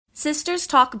Sisters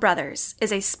Talk Brothers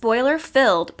is a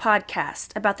spoiler-filled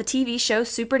podcast about the TV show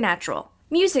Supernatural.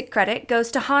 Music credit goes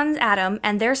to Hans Adam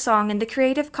and their song in the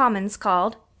Creative Commons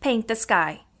called Paint the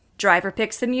Sky. Driver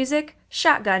picks the music,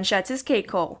 Shotgun shuts his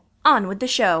K-Hole. On with the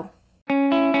show.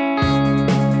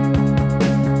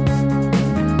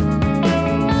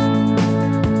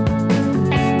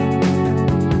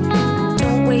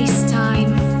 Don't waste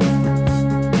time.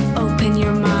 Open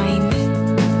your mind.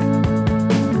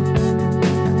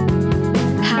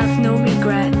 Have no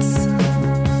regrets.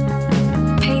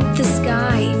 Paint the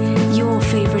sky your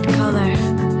favorite color.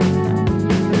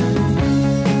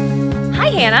 Hi,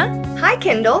 Hannah. Hi,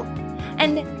 Kendall.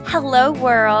 And hello,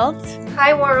 world.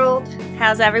 Hi, world.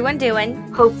 How's everyone doing?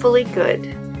 Hopefully good.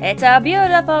 It's a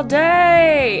beautiful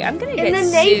day. I'm gonna get In the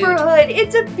sued. neighborhood.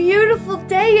 It's a beautiful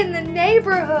day in the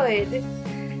neighborhood.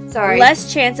 Sorry.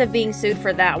 Less chance of being sued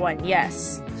for that one,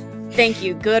 yes. Thank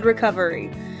you. Good recovery.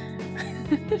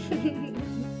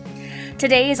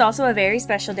 Today is also a very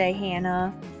special day,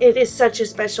 Hannah. It is such a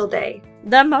special day.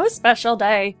 The most special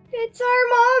day. It's our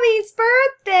mommy's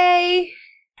birthday.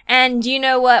 And you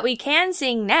know what we can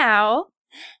sing now?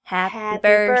 Happy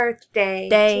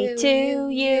birthday to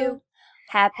you.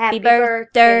 Happy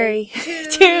birthday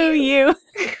to you.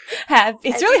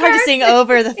 It's really hard to sing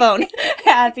over the phone.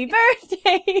 Happy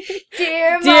birthday,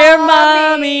 Dear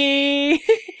mommy.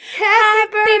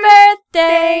 Happy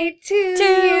birthday to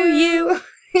you.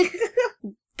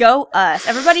 Go us.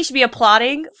 Everybody should be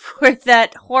applauding for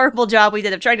that horrible job we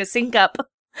did of trying to sync up.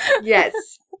 Yes.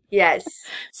 Yes.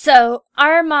 So,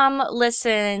 our mom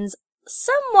listens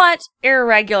somewhat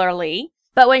irregularly,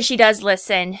 but when she does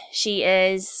listen, she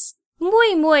is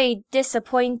muy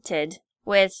disappointed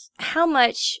with how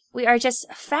much we are just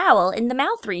foul in the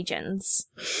mouth regions.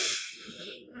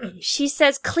 She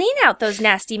says, clean out those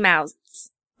nasty mouths.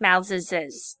 Mouths. They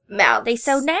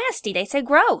so nasty. They say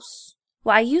gross.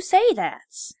 Why you say that?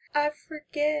 I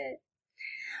forget.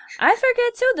 I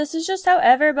forget too. This is just how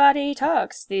everybody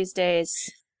talks these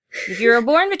days. If you were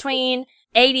born between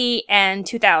 80 and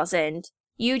 2000,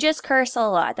 you just curse a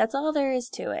lot. That's all there is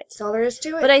to it. That's all there is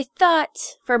to it. But I thought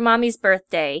for Mommy's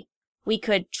birthday, we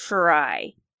could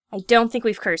try. I don't think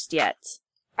we've cursed yet.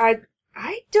 I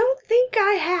don't think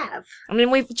I have. I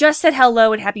mean, we've just said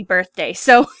hello and happy birthday,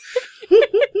 so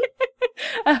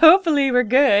hopefully we're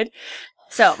good.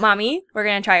 So, Mommy, we're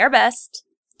going to try our best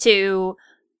to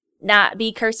not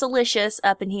be cursalicious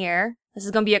up in here. This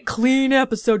is going to be a clean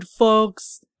episode,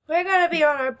 folks. We're gonna be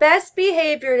on our best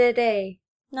behavior today.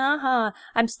 Uh-huh.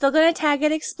 I'm still going to tag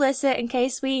it explicit in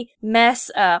case we mess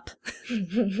up.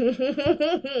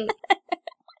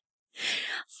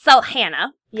 So,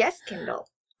 Hannah. Yes, Kendall.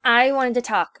 I wanted to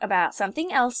talk about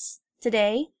something else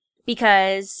today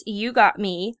because you got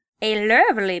me a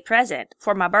lovely present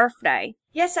for my birthday.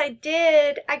 Yes, I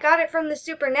did. I got it from the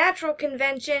Supernatural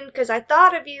convention because I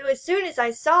thought of you as soon as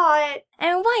I saw it.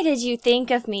 And why did you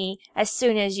think of me as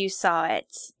soon as you saw it?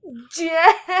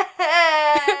 Jess!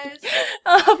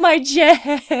 Oh, my Jess!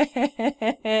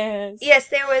 Yes,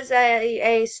 there was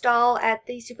a stall at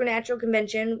the Supernatural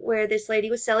convention where this lady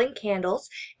was selling candles,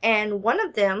 and one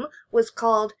of them was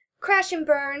called Crash and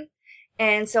Burn,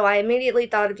 and so I immediately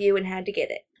thought of you and had to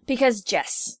get it. Because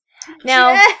Jess.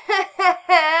 Now,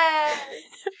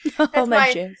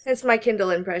 Jess. That's my Kindle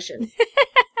impression.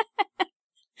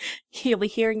 You'll be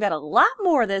hearing that a lot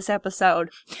more this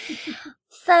episode.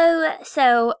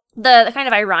 So the kind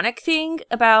of ironic thing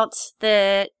about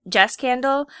the Jess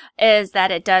candle is that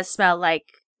it does smell like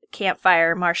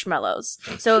campfire marshmallows.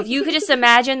 So if you could just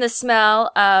imagine the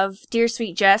smell of Dear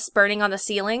Sweet Jess burning on the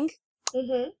ceiling,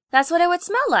 that's what it would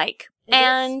smell like.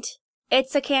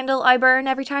 It's a candle I burn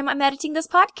every time I'm editing this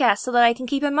podcast so that I can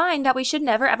keep in mind that we should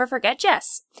never ever forget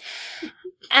Jess.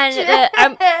 And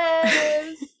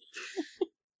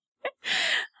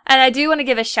and I do want to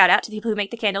give a shout out to the people who make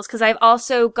the candles because I've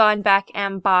also gone back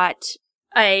and bought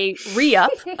a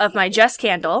re-up of my Jess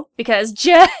candle because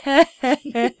Jess. And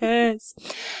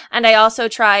I also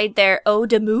tried their Eau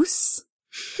de Mousse.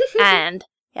 And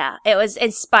yeah, it was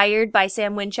inspired by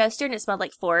Sam Winchester and it smelled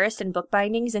like forest and book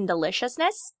bindings and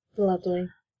deliciousness. Lovely.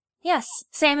 Yes,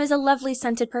 Sam is a lovely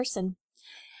scented person.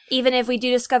 Even if we do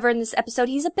discover in this episode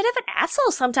he's a bit of an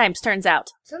asshole sometimes, turns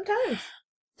out. Sometimes.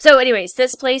 So anyways,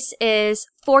 this place is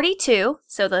 42,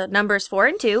 so the numbers 4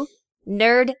 and 2,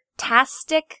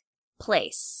 Nerdtastic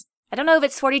Place. I don't know if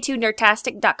it's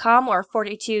 42nerdtastic.com or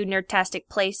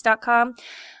 42nerdtasticplace.com,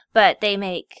 but they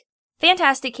make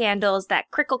fantastic candles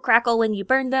that crickle crackle when you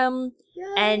burn them.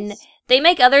 Yes. And they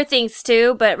make other things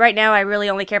too, but right now I really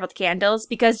only care about the candles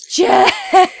because Jess!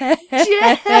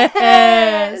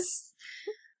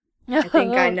 I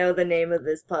think I know the name of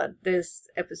this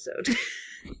episode.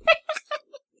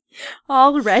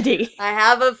 Already. I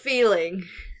have a feeling.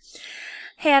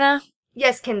 Hannah.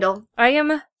 Yes, Kendall. I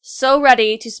am so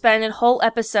ready to spend a whole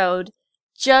episode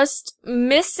just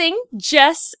missing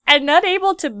Jess and not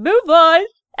able to move on.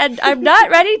 And I'm not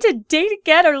ready to date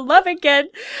again or love again.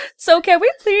 So can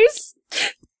we please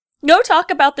no talk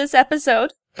about this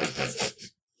episode?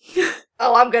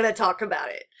 Oh, I'm gonna talk about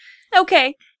it.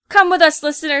 Okay, come with us,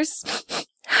 listeners.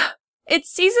 It's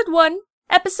season 1,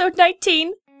 episode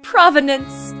 19,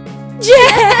 Provenance.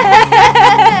 Yes!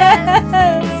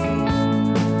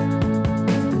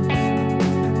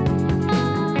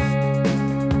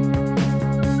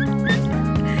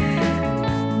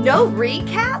 No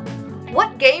recap?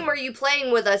 What game are you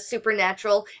playing with us,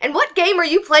 Supernatural? And what game are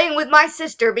you playing with my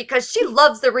sister? Because she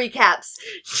loves the recaps.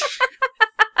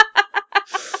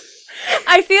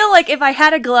 I feel like if I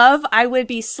had a glove, I would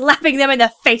be slapping them in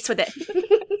the face with it.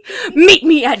 Meet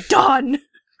me at dawn.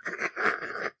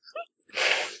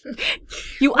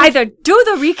 You either do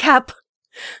the recap,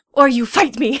 or you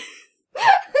fight me.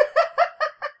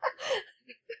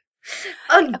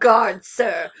 On guard,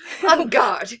 sir. On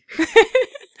guard.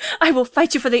 I will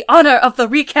fight you for the honor of the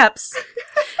recaps.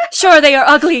 Sure, they are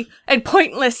ugly and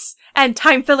pointless and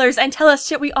time fillers and tell us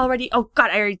shit we already... Oh god,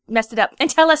 I already messed it up. And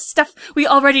tell us stuff we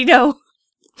already know.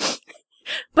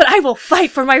 But I will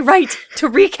fight for my right to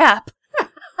recap.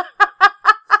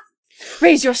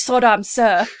 Raise your sword arm,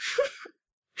 sir.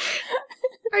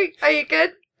 Are you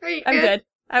good? Are you good? I'm good.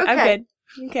 I'm Okay. good.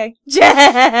 Okay.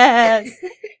 Jazz!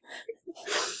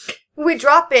 We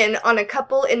drop in on a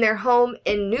couple in their home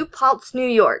in New Paltz, New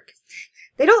York.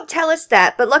 They don't tell us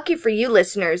that, but lucky for you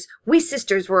listeners, we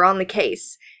sisters were on the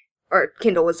case. Or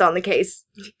Kendall was on the case.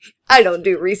 I don't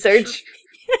do research.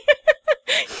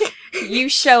 You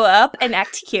show up and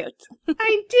act cute.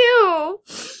 I do.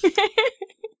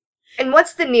 And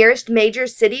what's the nearest major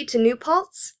city to New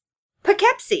Paltz?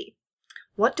 Poughkeepsie.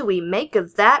 What do we make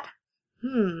of that?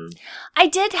 I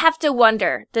did have to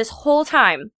wonder this whole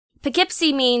time.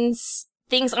 Poughkeepsie means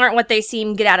things aren't what they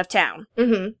seem, get out of town.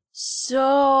 Mm-hmm.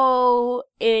 So,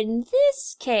 in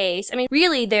this case, I mean,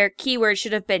 really their keyword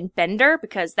should have been Bender,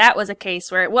 because that was a case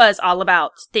where it was all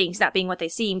about things not being what they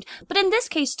seemed. But in this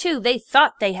case, too, they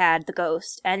thought they had the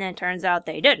ghost, and then it turns out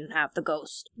they didn't have the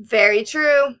ghost. Very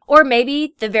true. Or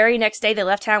maybe the very next day they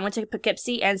left town, went to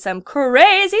Poughkeepsie, and some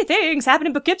crazy things happened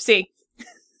in Poughkeepsie.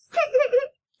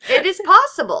 It is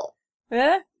possible.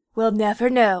 We'll never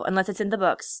know unless it's in the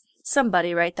books.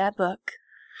 Somebody write that book.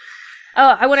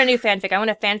 Oh, I want a new fanfic. I want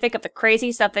a fanfic of the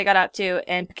crazy stuff they got up to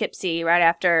in Poughkeepsie right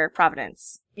after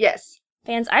Providence. Yes.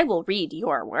 Fans, I will read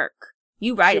your work.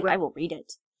 You write it, I will read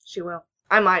it. She will.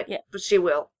 I might, Yeah. but she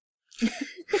will.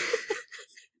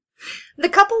 The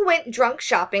couple went drunk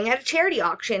shopping at a charity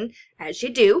auction, as you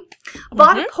do,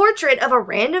 bought a portrait of a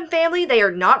random family they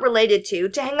are not related to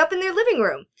hang up in their living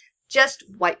room. Just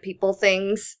white people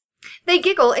things. They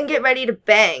giggle and get ready to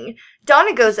bang.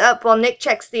 Donna goes up while Nick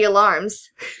checks the alarms.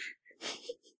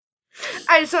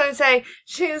 I just want to say,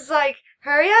 she was like,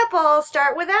 hurry up, I'll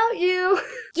start without you.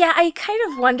 Yeah, I kind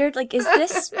of wondered, like, is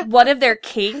this one of their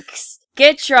kinks?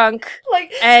 Get drunk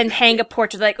Like, and hang a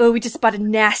portrait like, oh, we just bought a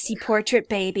nasty portrait,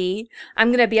 baby.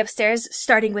 I'm gonna be upstairs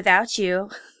starting without you.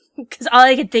 Because all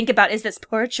I can think about is this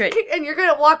portrait. and you're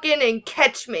gonna walk in and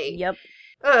catch me. Yep.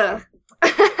 Ugh.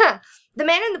 The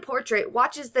man in the portrait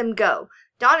watches them go.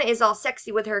 Donna is all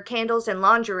sexy with her candles and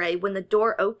lingerie when the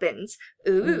door opens.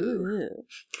 Ooh.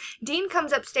 Dean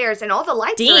comes upstairs and all the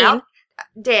lights Dean? are out.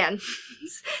 Dan.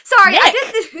 Sorry, Nick.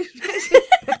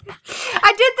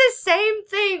 I did the same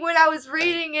thing when I was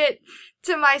reading it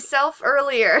to myself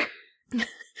earlier.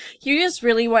 You just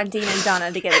really want Dean and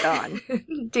Donna to get it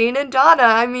on. Dean and Donna,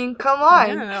 I mean, come I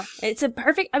on. don't know. It's a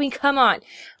perfect, I mean, come on.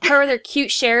 Her, their cute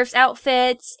sheriff's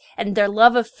outfits, and their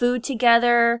love of food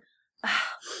together.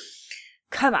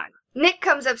 Come on. Nick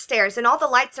comes upstairs and all the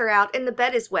lights are out and the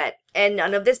bed is wet, and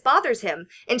none of this bothers him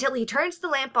until he turns the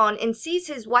lamp on and sees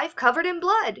his wife covered in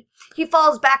blood. He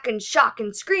falls back in shock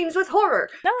and screams with horror,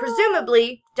 No.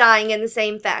 presumably dying in the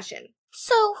same fashion.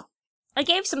 So, I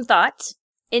gave some thought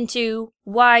into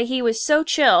why he was so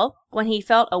chill when he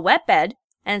felt a wet bed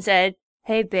and said,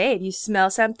 hey babe, you smell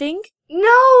something?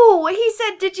 No! He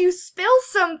said, did you spill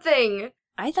something?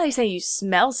 I thought he said you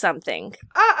smell something.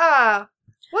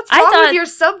 What's I wrong thought- with your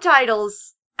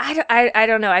subtitles? I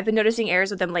don't know. I've been noticing errors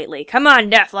with them lately. Come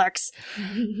on, Netflix.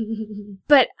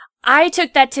 But I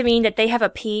took that to mean that they have a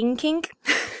peeing kink.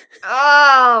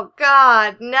 Oh,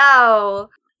 God, no.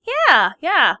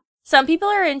 Yeah. Some people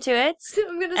are into it.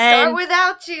 I'm gonna start And-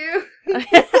 without you.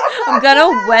 I'm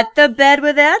gonna wet the bed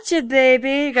without you, baby.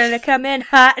 You're gonna come in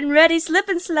hot and ready, slip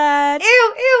and slide.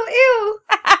 Ew, ew, ew.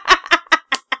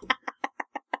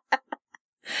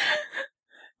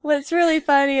 What's really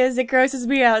funny is it grosses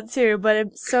me out too, but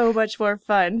it's so much more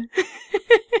fun.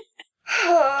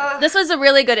 This was a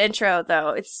really good intro,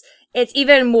 though. It's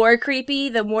even more creepy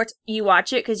the more you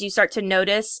watch it, because you start to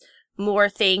notice more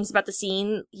things about the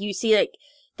scene. You see, like,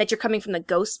 that you're coming from the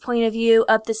ghost point of view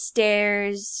up the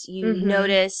stairs. You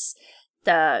notice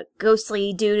the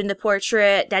ghostly dude in the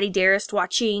portrait, Daddy Dearest,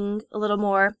 watching a little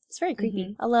more. It's very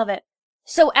creepy. I love it.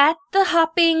 So at the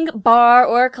hopping bar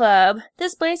or club,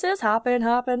 this place is hopping,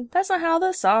 hopping. That's not how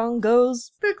the song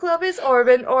goes. The club is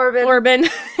Orbin. Orban.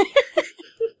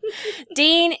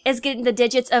 Dean is getting the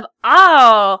digits of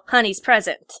all Honey's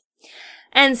present.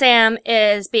 And Sam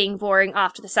is being boring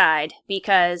off to the side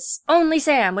because only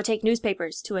Sam would take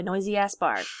newspapers to a noisy-ass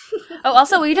bar. Oh,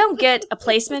 also, we don't get a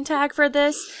placement tag for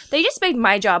this. They just made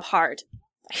my job hard.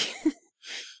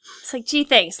 It's like, gee,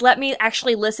 thanks. Let me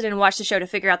actually listen and watch the show to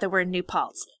figure out that we're in New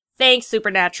Paltz. Thanks,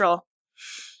 Supernatural.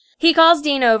 He calls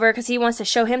Dean over because he wants to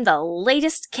show him the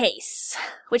latest case,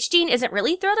 which Dean isn't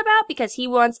really thrilled about because he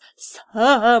wants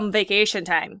some vacation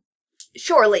time.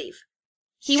 Shore leave.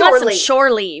 He wants some shore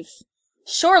leave.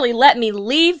 Surely let me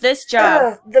leave this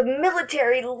job. The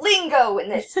military lingo in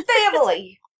this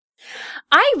family.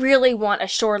 I really want a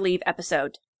shore leave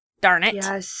episode. Darn it.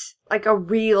 Yes, like a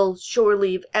real shore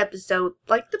leave episode,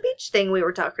 like the beach thing we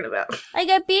were talking about. Like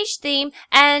a beach theme,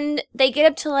 and they get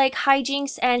up to like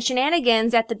hijinks and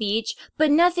shenanigans at the beach, but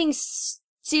nothing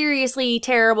seriously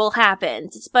terrible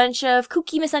happens. It's a bunch of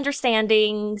kooky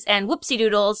misunderstandings and whoopsie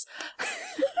doodles.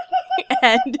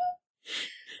 And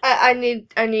I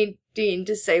need Dean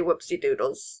to say whoopsie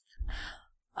doodles.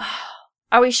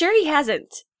 are we sure he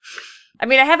hasn't? I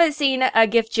mean, I haven't seen a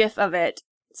gif of it,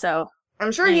 so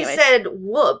I'm sure anyways. he said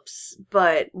whoops,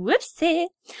 but whoopsie.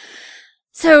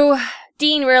 So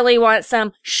Dean really wants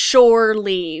some shore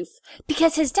leave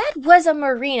because his dad was a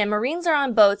Marine, and Marines are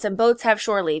on boats, and boats have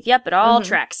shore leave. Yep, it all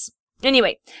tracks.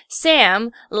 Anyway,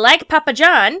 Sam, like Papa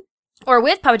John, or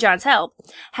with Papa John's help,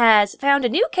 has found a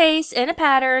new case in a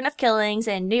pattern of killings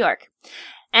in New York.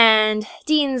 And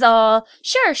Dean's all,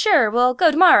 sure, we'll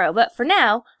go tomorrow, but for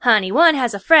now, Honey 1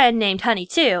 has a friend named Honey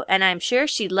 2, and I'm sure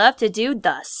she'd love to do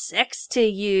the sex to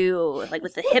you. Like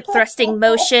with the hip thrusting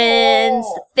motions,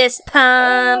 the fist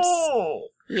pumps.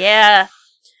 Yeah.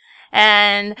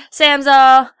 And Sam's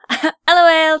all,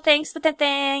 LOL, thanks, but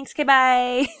thanks, okay,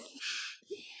 bye.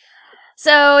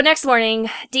 So, next morning,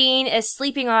 Dean is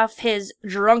sleeping off his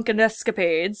drunken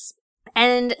escapades,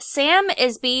 and Sam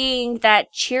is being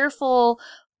that cheerful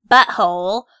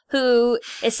butthole who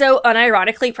is so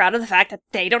unironically proud of the fact that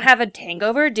they don't have a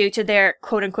hangover due to their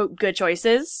quote-unquote good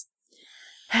choices.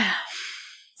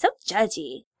 So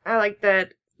judgy. I like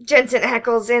that Jensen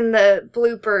Ackles in the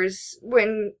bloopers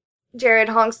when Jared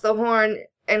honks the horn,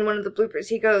 and one of the bloopers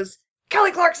he goes,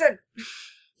 Kelly Clarkson!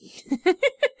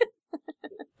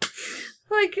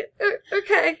 Like,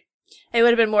 okay. It would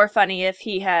have been more funny if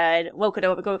he had woken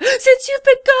up and go, since you've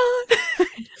been gone!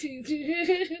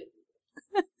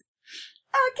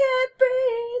 I can't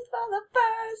breathe for the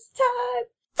first time.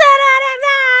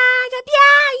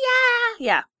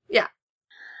 Yeah. Yeah.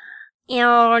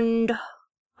 And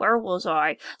where was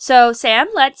I? So Sam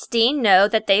lets Dean know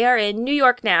that they are in New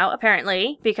York now,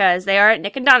 apparently, because they are at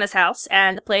Nick and Donna's house,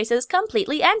 and the place is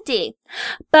completely empty.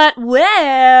 But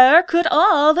where could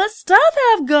all the stuff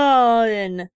have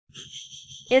gone?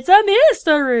 It's a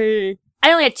mystery.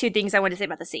 I only had 2 things I wanted to say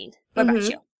about the scene. What about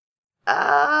you?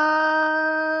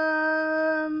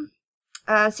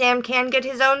 Sam can get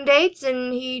his own dates,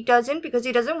 and he doesn't because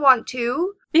he doesn't want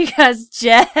to. Because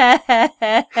Jess.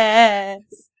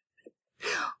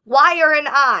 Wire and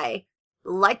I,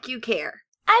 like you care.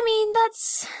 I mean,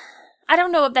 I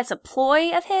don't know if that's a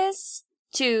ploy of his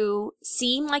to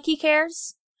seem like he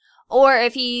cares, or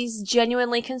if he's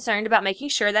genuinely concerned about making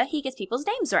sure that he gets people's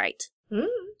names right.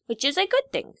 Which is a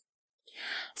good thing.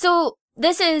 So,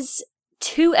 this is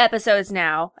 2 episodes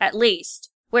now, at least,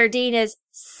 where Dean is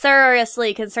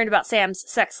seriously concerned about Sam's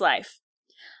sex life.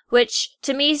 Which,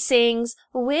 to me, sings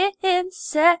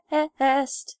Wincest.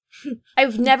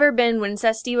 I've never been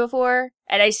Wincesty before,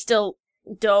 and I still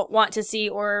don't want to see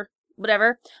or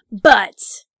whatever, but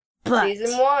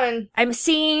Season 1. I'm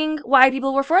seeing why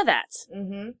people were for that.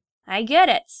 I get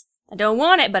it. I don't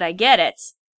want it, but I get it.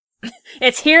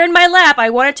 It's here in my lap.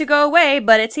 I want it to go away,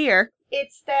 but it's here.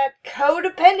 It's that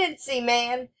codependency,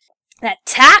 man. That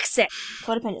toxic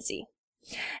codependency.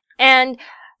 And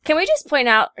can we just point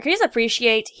out, can we just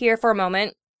appreciate here for a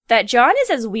moment that John is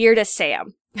as weird as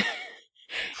Sam.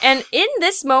 And in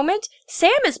this moment,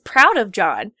 Sam is proud of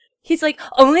John. He's like,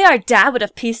 only our dad would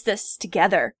have pieced this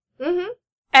together. Mm-hmm.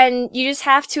 And you just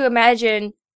have to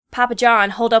imagine Papa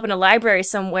John holed up in a library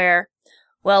somewhere.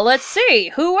 Well, let's see,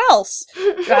 who else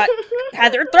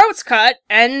had their throats cut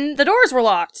and the doors were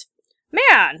locked?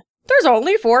 Man, there's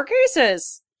only 4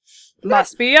 cases.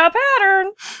 Must be a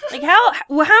pattern. Like, how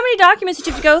many documents did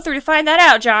you have to go through to find that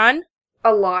out, John?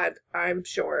 A lot, I'm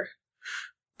sure.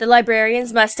 The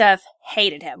librarians must have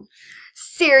hated him.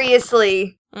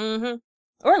 Seriously. Mm-hmm.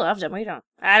 Or loved him, I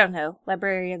don't know.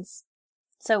 Librarians.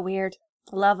 So weird.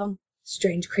 Love them.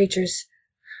 Strange creatures.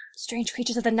 Strange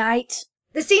creatures of the night.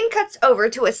 The scene cuts over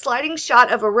to a sliding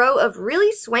shot of a row of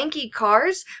really swanky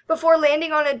cars before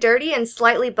landing on a dirty and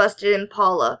slightly busted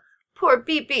Impala. Poor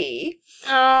BB.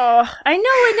 Oh, I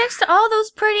know, and next to all those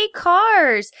pretty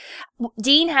cars.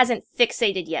 Dean hasn't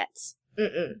fixated yet.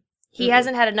 Mm-mm. He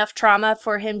hasn't had enough trauma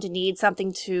for him to need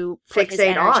something to put his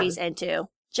Fixate energies into.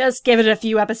 Just give it a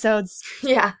few episodes.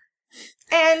 Yeah.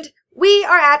 And we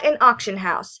are at an auction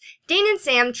house. Dean and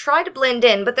Sam try to blend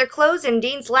in, but their clothes and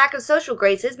Dean's lack of social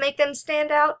graces make them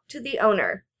stand out to the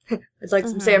owner. I'd like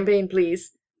some champagne,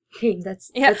 please. Dean,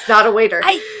 that's not a waiter.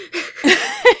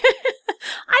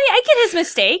 I get his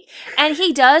mistake, and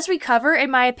he does recover, in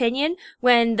my opinion,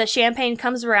 when the champagne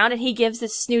comes around and he gives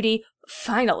this snooty,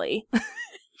 finally.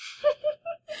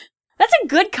 That's a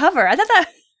good cover. I thought that...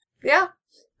 Yeah.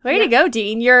 Way to go,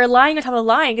 Dean. Your lying on top of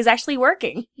lying is actually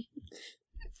working.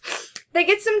 They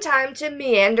get some time to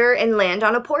meander and land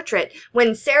on a portrait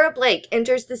when Sarah Blake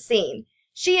enters the scene.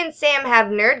 She and Sam have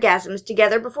nerdgasms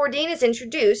together before Dean is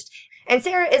introduced, and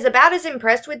Sarah is about as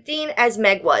impressed with Dean as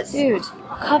Meg was. Dude,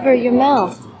 cover your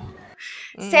mouth.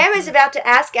 Sam is about to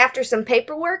ask after some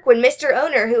paperwork when Mr.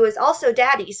 Owner, who is also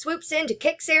Daddy, swoops in to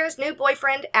kick Sarah's new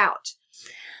boyfriend out.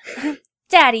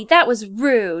 Daddy, that was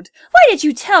rude. Why did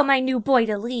you tell my new boy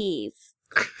to leave?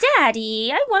 Daddy,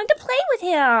 I wanted to play with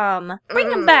him. Bring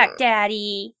him back,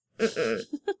 Daddy.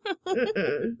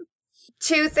 Mm-mm.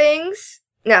 2 things?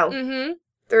 No. Mm-hmm.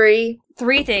 3.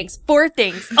 3 things. 4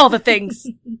 things. All the things.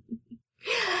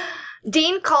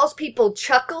 Dean calls people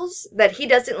chuckles that he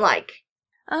doesn't like.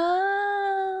 Oh.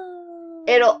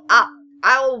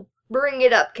 I'll bring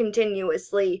it up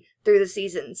continuously through the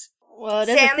seasons. Well, it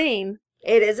is a theme.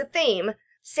 It is a theme.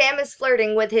 Sam is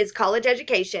flirting with his college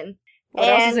education. What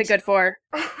else is it good for?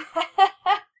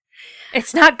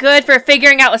 It's not good for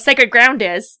figuring out what sacred ground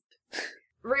is.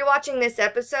 Rewatching this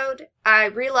episode, I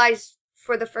realized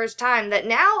for the first time that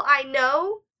now I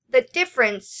know the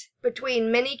difference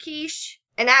between mini quiche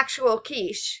and actual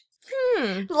quiche.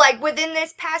 Like, within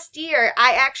this past year,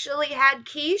 I actually had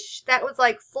quiche that was,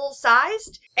 like,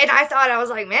 full-sized, and I was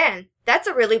like, man, that's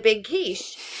a really big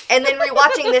quiche. And then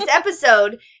rewatching this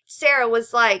episode, Sarah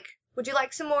was like, would you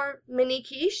like some more mini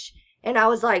quiche? And I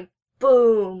was like,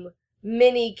 boom,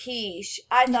 mini quiche.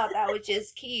 I thought that was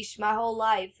just quiche my whole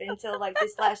life until, like,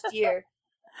 this last year.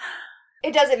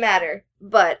 It doesn't matter,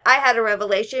 but I had a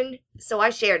revelation, so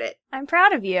I shared it. I'm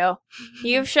proud of you.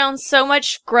 You've shown so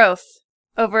much growth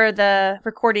over the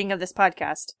recording of this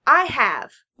podcast. I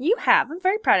have. You have. I'm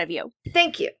very proud of you.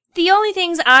 Thank you. The only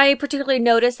things I particularly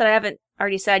noticed that I haven't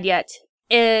already said yet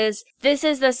is this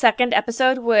is the 2nd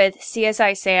episode with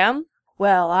CSI Sam.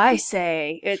 Well, I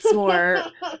say it's more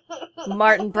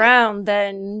Martin Brown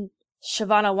than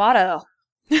Shavana Watto.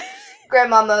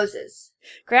 Grandma Moses.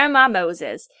 Grandma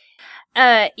Moses.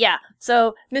 Yeah.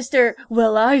 So, Mr.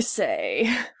 Well, I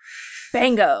say,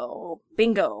 Bango,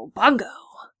 Bingo, Bongo.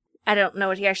 I don't know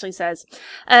what he actually says.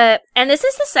 And this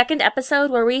is the 2nd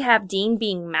episode where we have Dean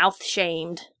being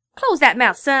mouth-shamed. Close that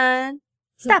mouth, son.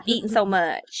 Stop eating so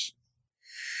much.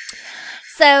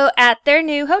 So, at their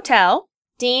new hotel,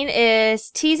 Dean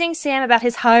is teasing Sam about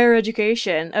his higher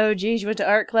education. Oh, geez, you went to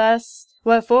art class?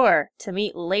 What for? To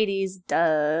meet ladies,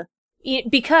 duh.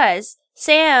 Because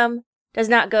Sam does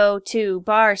not go to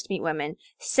bars to meet women.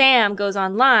 Sam goes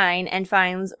online and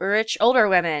finds rich older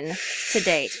women to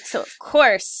date. So, of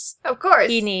course,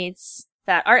 he needs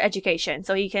that art education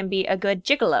so he can be a good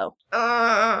gigolo.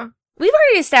 We've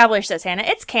already established this, Hannah.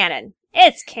 It's canon.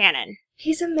 It's canon.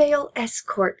 He's a male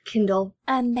escort, Kindle.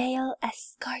 A male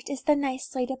escort is the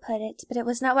nice way to put it, but it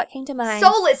was not what came to mind.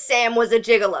 Soulless Sam was a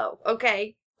gigolo,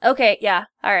 okay? Okay, yeah.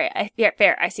 All right.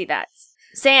 Fair. I see that.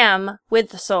 Sam, with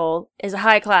the soul, is a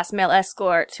high-class male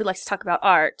escort who likes to talk about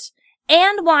art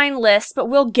and wine lists, but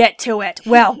we'll get to it.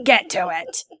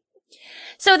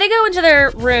 So they go into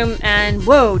their room and,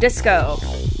 whoa, disco.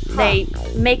 They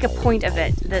make a point of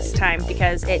it this time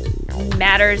because it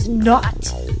matters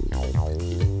not.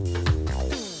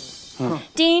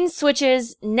 Dean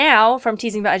switches now from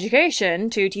teasing about education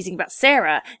to teasing about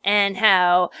Sarah and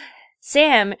how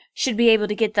Sam should be able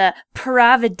to get the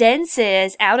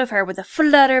providences out of her with a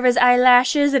flutter of his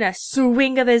eyelashes and a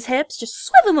swing of his hips. Just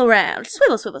swivel them around.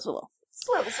 Swivel, swivel, swivel.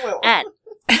 Swivel, swivel. And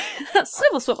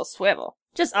swivel, swivel, swivel.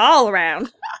 Just all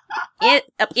around.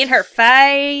 Up in her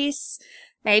face.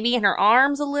 Maybe in her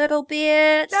arms a little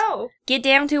bit. No. Get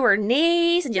down to her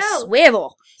knees and just No.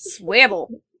 swivel.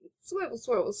 Swivel. Swivel,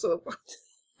 swivel, swivel.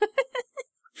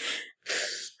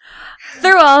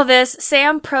 Through all this,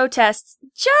 Sam protests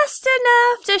just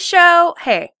enough to show,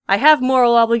 hey, I have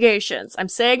moral obligations. I'm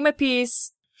saying my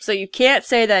piece, so you can't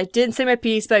say that I didn't say my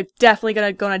piece, but I'm definitely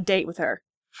gonna go on a date with her.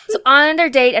 So on their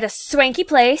date at a swanky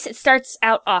place, it starts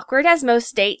out awkward, as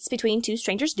most dates between two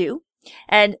strangers do.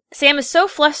 And Sam is so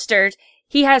flustered,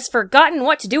 he has forgotten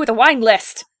what to do with a wine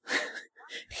list.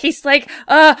 He's like,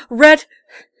 red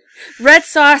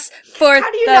sauce for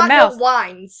How do you the not mouth. know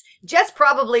wines? Jess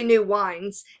probably knew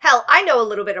wines. Hell, I know a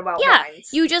little bit about Yeah, wines.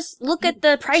 you just look at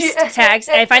the price tags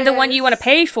and find the one you want to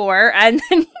pay for, and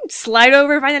then slide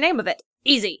over and find the name of it.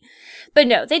 Easy. But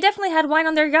no, they definitely had wine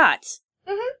on their yacht.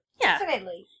 Mm-hmm. Yeah.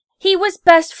 Definitely. He was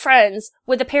best friends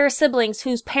with a pair of siblings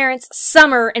whose parents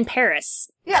summer in Paris.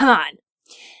 Yeah. Come on.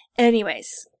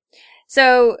 Anyways.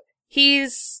 So,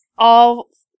 he's all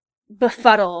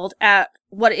befuddled at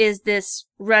what is this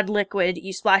red liquid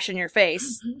you splash in your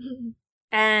face.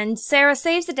 And Sarah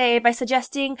saves the day by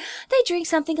suggesting they drink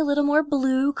something a little more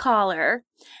blue collar.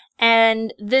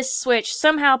 And this switch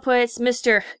somehow puts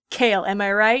Mr. Kale, am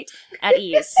I right, at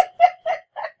ease.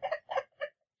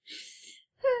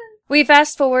 We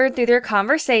fast forward through their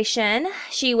conversation.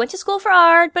 She went to school for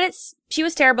art, but she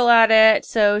was terrible at it,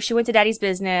 so she went to Daddy's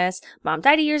business. Mom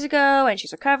died years ago, and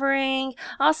she's recovering.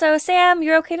 Also, Sam,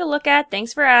 you're okay to look at.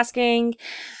 Thanks for asking.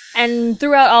 And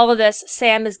throughout all of this,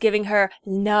 Sam is giving her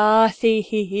nothing.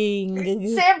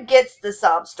 Sam gets the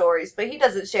sob stories, but he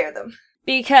doesn't share them.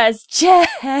 Because Jess.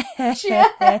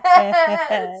 Jess.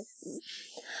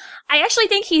 I actually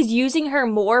think he's using her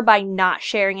more by not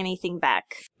sharing anything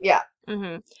back. Yeah.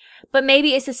 Mm-hmm. But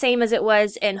maybe it's the same as it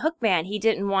was in Hookman. He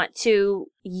didn't want to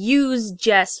use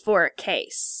Jess for a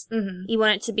case. Mm-hmm. He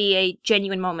wanted it to be a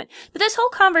genuine moment. But this whole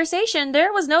conversation,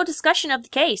 there was no discussion of the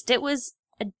case. It was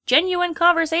a genuine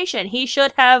conversation. He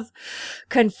should have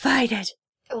confided.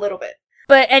 A little bit.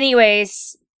 But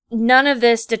anyways, none of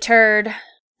this deterred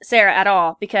Sarah at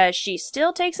all, because she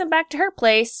still takes him back to her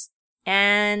place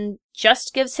and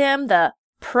just gives him the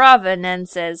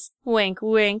provenances. Wink,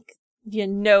 wink. You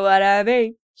know what I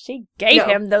mean. She gave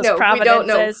him those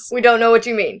provenances. We don't know what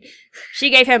you mean. She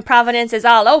gave him provenances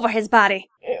all over his body.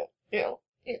 Ew.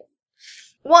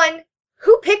 One,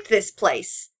 who picked this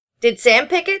place? Did Sam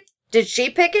pick it? Did she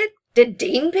pick it? Did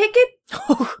Dean pick it?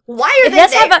 Why are they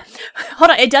there? Hold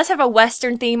on, it does have a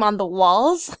Western theme on the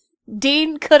walls.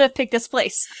 Dean could have picked this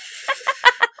place.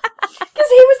 Because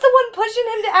he was the one pushing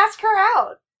him to ask her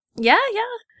out. Yeah.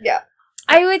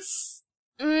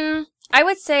 I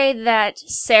would say that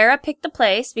Sarah picked the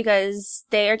place because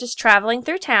they are just traveling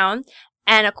through town.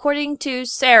 And according to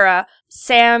Sarah,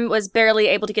 Sam was barely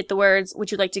able to get the words,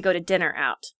 "Would you like to go to dinner"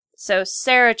 out? So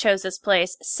Sarah chose this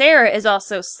place. Sarah is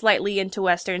also slightly into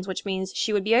Westerns, which means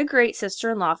she would be a great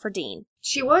sister-in-law for Dean.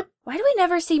 She would? Why do we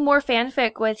never see more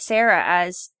fanfic with Sarah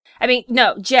as...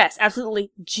 Jess.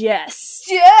 Absolutely Jess.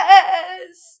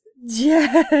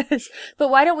 Yes! But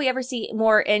why don't we ever see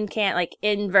more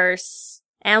inverse?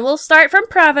 And we'll start from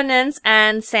Provenance,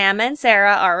 and Sam and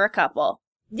Sarah are a couple.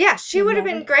 Yeah, she would have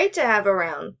been great to have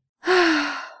around.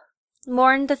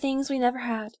 Mourn the things we never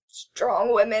had.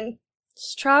 Strong women.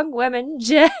 Strong women,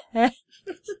 Jess.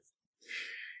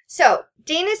 So,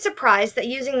 Dean is surprised that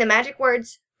using the magic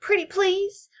words, "pretty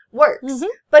please," works,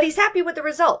 but he's happy with the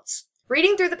results.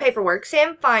 Reading through the paperwork,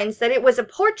 Sam finds that it was a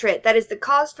portrait that is the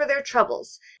cause for their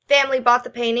troubles. Family bought the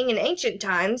painting in ancient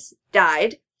times,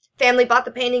 died. Family bought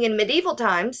the painting in medieval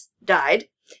times, died.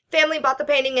 Family bought the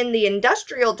painting in the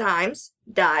industrial times,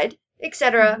 died,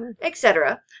 etc.,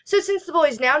 etc. So since the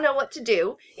boys now know what to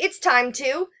do, it's time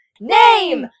to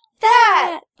name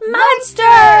that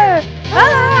monster!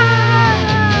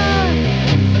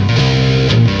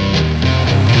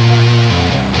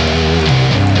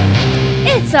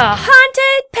 It's a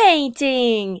haunted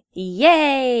painting!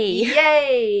 Yay!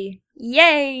 Yay!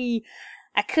 Yay!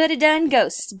 I could have done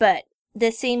ghosts, but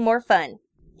this seemed more fun.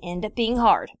 Ended up being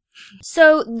hard.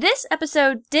 So this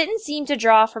episode didn't seem to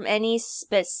draw from any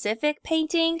specific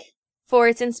painting for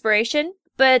its inspiration,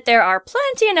 but there are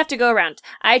plenty enough to go around.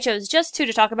 I chose just 2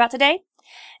 to talk about today,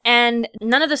 and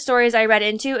none of the stories I read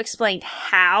into explained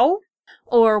how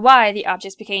or why the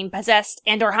objects became possessed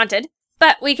and or haunted,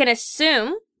 but we can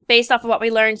assume, based off of what we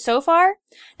learned so far,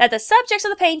 that the subjects of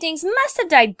the paintings must have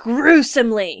died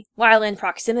gruesomely while in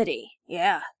proximity.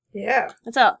 Yeah. Yeah.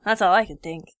 That's all I can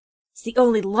think. It's the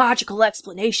only logical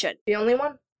explanation. The only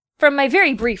one? From my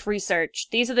very brief research,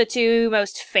 these are the two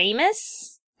most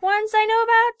famous ones I know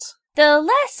about. The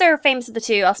lesser famous of the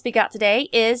two I'll speak out today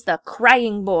is the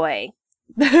Crying Boy.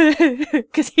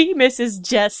 Because he misses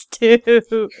Jess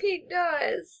too. He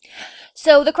does.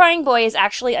 So the Crying Boy is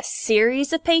actually a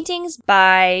series of paintings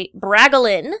by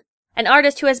Bragolin, an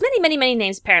artist who has many, many, many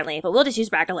names apparently, but we'll just use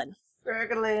Bragolin.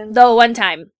 Bragolin. The one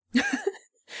time.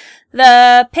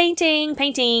 The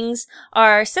paintings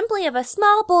are simply of a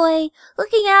small boy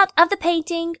looking out of the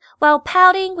painting while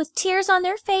pouting with tears on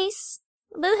their face.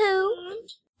 Boo-hoo.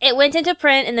 It went into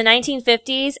print in the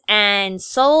 1950s and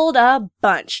sold a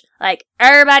bunch. Like,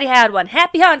 everybody had one.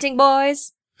 Happy hunting,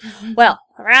 boys! Well,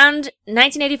 around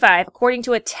 1985, according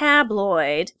to a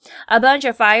tabloid, a bunch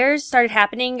of fires started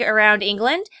happening around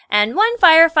England, and one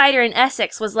firefighter in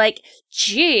Essex was like,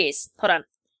 Jeez,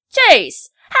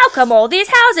 how come all these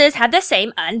houses have the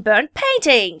same unburnt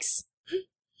paintings?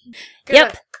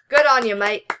 Yep. Good on you,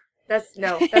 mate. That's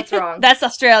wrong. That's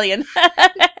Australian.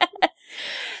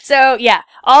 So, yeah,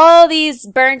 all these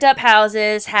burnt up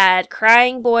houses had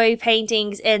Crying Boy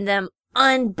paintings in them,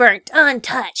 unburnt,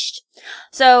 untouched.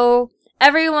 So,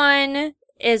 everyone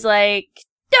is like,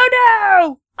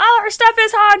 no, all our stuff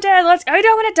is haunted. I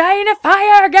don't want to die in a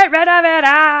fire. Get rid of it.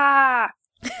 Ah.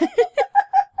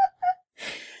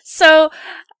 So,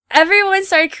 everyone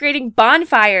started creating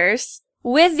bonfires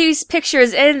with these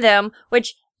pictures in them,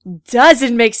 which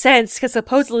doesn't make sense because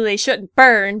supposedly they shouldn't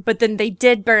burn, but then they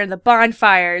did burn the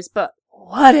bonfires, but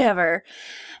whatever.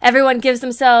 Everyone gives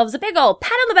themselves a big old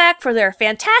pat on the back for their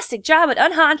fantastic job at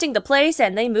unhaunting the place,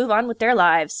 and they move on with their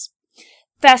lives.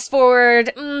 Fast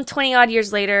forward 20 odd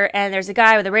years later, and there's a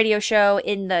guy with a radio show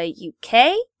in the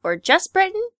UK, or just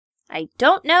Britain. I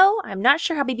don't know. I'm not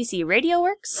sure how BBC Radio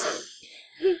works.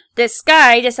 This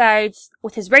guy decides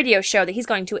with his radio show that he's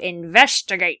going to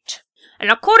investigate. And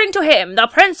according to him, the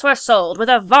prints were sold with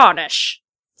a varnish.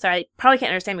 Sorry, I probably can't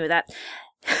understand me with that.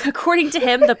 According to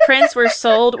him, the prints were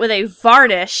sold with a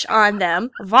varnish on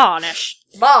them. Varnish.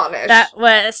 That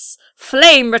was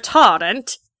flame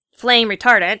retardant.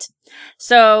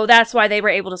 So that's why they were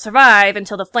able to survive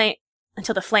until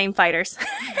the flame fighters.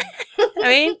 I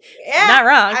mean, yeah, not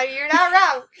wrong. You're not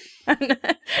wrong.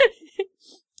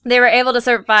 They were able to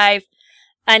survive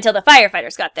until the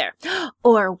firefighters got there.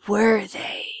 Or were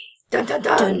they? Dun dun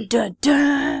dun. Dun dun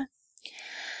dun.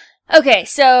 Okay,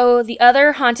 so the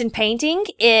other haunted painting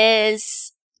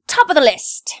is top of the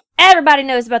list. Everybody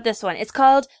knows about this one. It's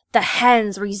called The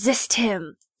Hands Resist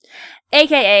Him,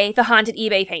 aka the haunted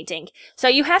eBay painting. So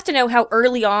you have to know how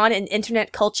early on in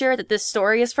internet culture that this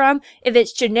story is from. If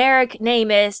its generic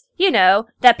name is,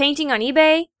 that painting on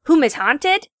eBay, whom is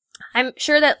haunted. I'm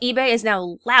sure that eBay is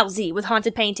now lousy with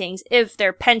haunted paintings if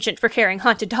their penchant for carrying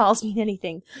haunted dolls mean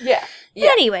anything. Yeah.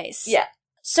 Anyways. Yeah.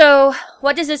 So,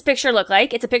 what does this picture look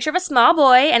like? It's a picture of a small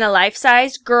boy and a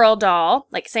life-sized girl doll,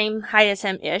 like same height as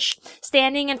him-ish,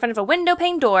 standing in front of a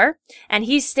window-pane door, and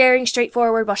he's staring straight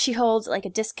forward while she holds like a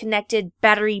disconnected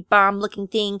battery bomb-looking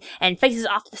thing and faces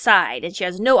off to the side, and she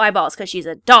has no eyeballs because she's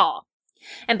a doll.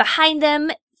 And behind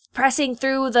them, pressing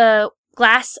through the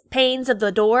glass panes of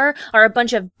the door, are a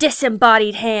bunch of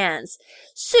disembodied hands.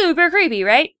 Super creepy,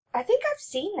 right? I think I've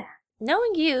seen that.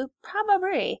 Knowing you,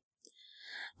 probably.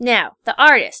 Now, the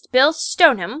artist, Bill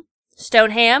Stoneham,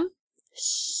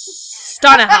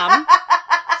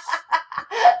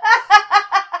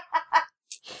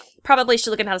 probably should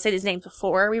look at how to say these names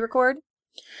before we record.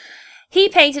 He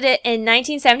painted it in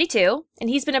 1972,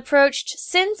 and he's been approached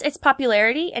since its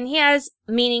popularity, and he has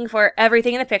meaning for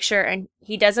everything in the picture, and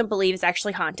he doesn't believe it's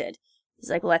actually haunted. He's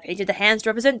like, well, I painted the hands to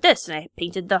represent this, and I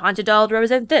painted the haunted doll to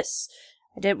represent this.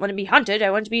 I didn't want to be haunted,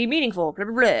 I wanted to be meaningful, blah,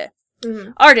 blah, blah.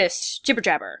 Mm-hmm. Artist, jibber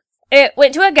jabber. It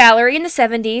went to a gallery in the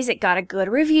 70s, it got a good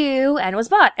review, and was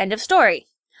bought. End of story.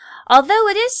 Although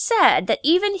it is said that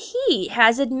even he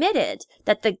has admitted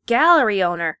that the gallery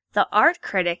owner, the art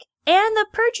critic, and the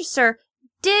purchaser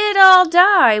did all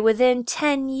die within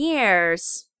 10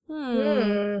 years.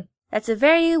 That's a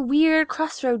very weird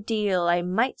crossroad deal, I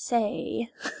might say.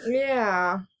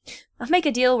 Yeah. I'll make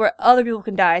a deal where other people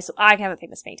can die so I can have a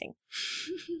famous painting.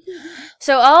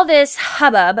 So all this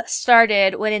hubbub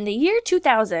started when in the year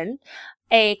 2000,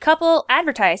 a couple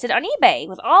advertised it on eBay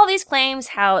with all these claims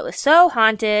how it was so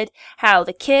haunted, how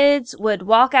the kids would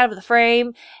walk out of the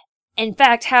frame, in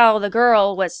fact, how the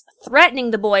girl was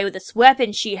threatening the boy with this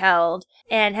weapon she held,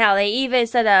 and how they even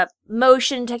set up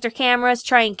motion detector cameras to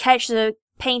try and catch the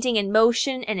painting in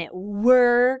motion, and it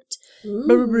worked.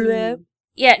 Blah, blah, blah.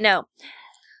 Yeah, no.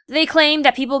 They claim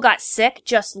that people got sick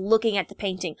just looking at the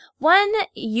painting. One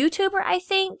YouTuber, I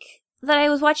think, that I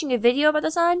was watching a video about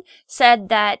this on, said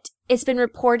that it's been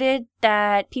reported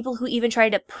that people who even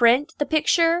tried to print the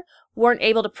picture weren't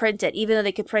able to print it, even though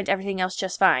they could print everything else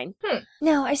just fine.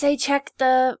 No, I say check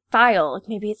the file.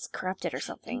 Maybe it's corrupted or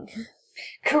something.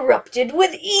 Corrupted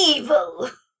with evil.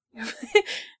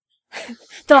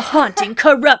 The haunting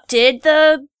corrupted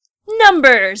the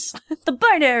numbers. The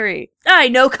binary. I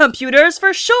know computers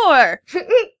for sure.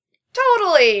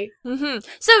 Totally.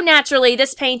 So naturally,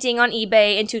 this painting on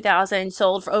eBay in 2000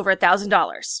 sold for over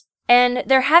 $1,000. And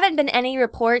there haven't been any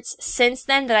reports since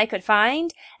then that I could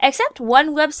find, except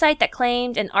one website that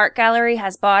claimed an art gallery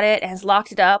has bought it and has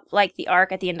locked it up like the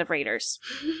Ark at the end of Raiders.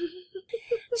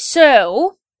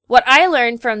 So, what I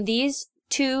learned from these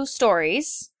two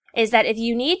stories is that if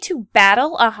you need to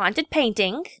battle a haunted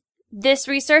painting, this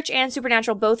research and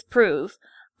Supernatural both prove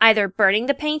either burning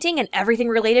the painting and everything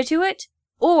related to it,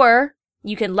 or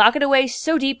you can lock it away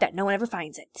so deep that no one ever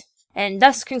finds it. And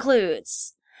thus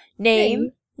concludes,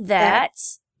 name that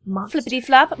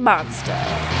flippity-flop monster.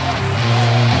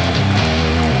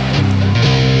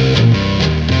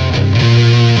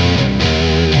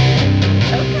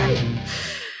 Okay.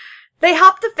 They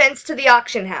hop the fence to the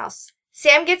auction house.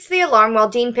 Sam gets the alarm while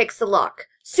Dean picks the lock.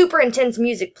 Super intense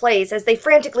music plays as they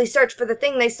frantically search for the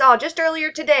thing they saw just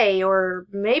earlier today, or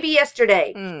maybe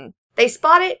yesterday. They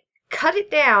spot it, cut it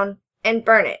down, and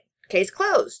burn it. Case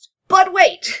closed. But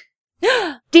wait!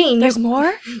 Dean, There's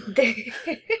more?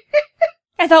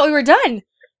 I thought we were done.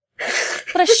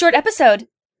 What a short episode.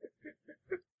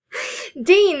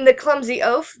 Dean, the clumsy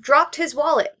oaf, dropped his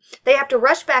wallet. They have to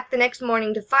rush back the next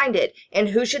morning to find it. And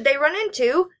who should they run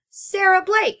into? Sarah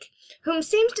Blake, whom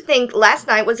seems to think last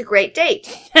night was a great date.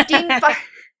 Dean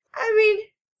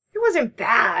it wasn't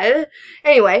bad.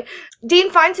 Anyway, Dean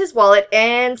finds his wallet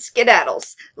and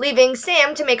skedaddles, leaving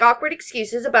Sam to make awkward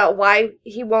excuses about why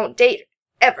he won't date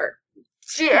ever.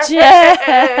 Yes.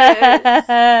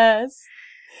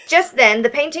 Just then, the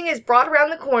painting is brought around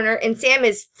the corner, and Sam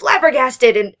is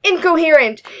flabbergasted and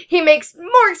incoherent. He makes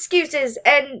more excuses,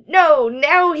 and no,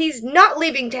 now he's not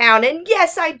leaving town, and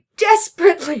yes, I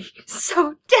desperately,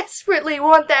 so desperately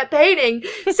want that painting.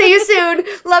 See you soon.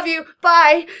 Love you.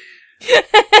 Bye.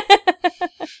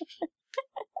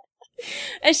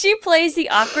 And she plays the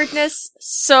awkwardness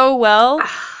so well.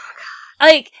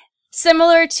 Like,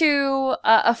 similar to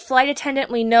a flight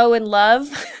attendant we know and love.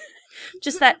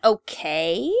 Just that,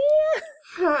 okay?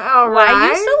 All right. Why are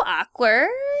you so awkward?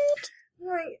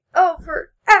 Like,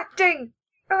 overacting.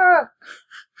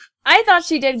 I thought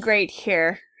she did great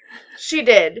here. She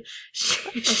did.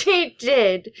 She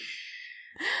did.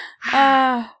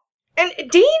 And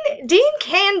Dean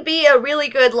can be a really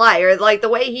good liar, like the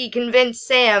way he convinced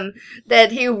Sam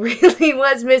that he really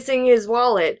was missing his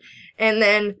wallet. And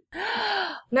then,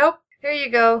 nope, here you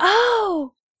go.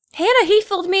 Oh, Hannah, he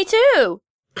fooled me too.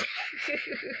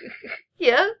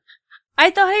 Yeah?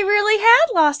 I thought he really had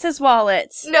lost his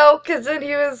wallet. No, because then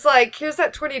he was like, here's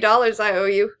that $20 I owe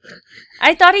you.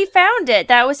 I thought he found it.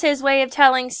 That was his way of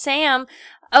telling Sam,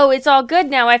 oh, it's all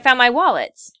good now, I found my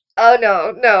wallet. Oh,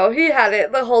 no, he had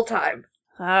it the whole time.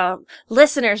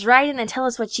 Listeners, write in and tell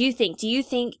us what you think. Do you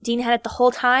think Dean had it the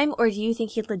whole time, or do you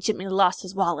think he legitimately lost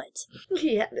his wallet?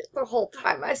 He had it the whole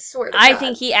time, I swear to I God.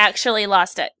 think he actually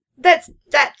lost it. That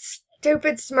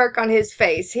stupid smirk on his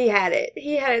face. He had it.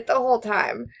 He had it the whole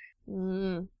time.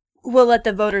 We'll let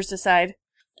the voters decide.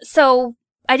 So,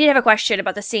 I did have a question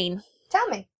about the scene. Tell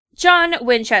me. John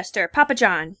Winchester, Papa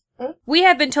John. We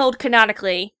have been told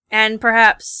canonically, and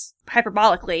perhaps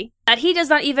hyperbolically, that he does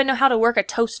not even know how to work a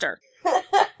toaster.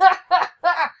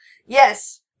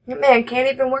 Yes. Your man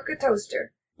can't even work a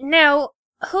toaster. Now,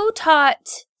 who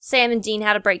taught Sam and Dean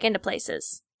how to break into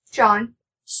places? John.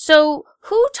 So,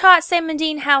 who taught Sam and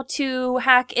Dean how to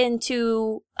hack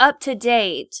into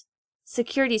up-to-date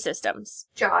security systems?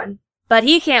 John. But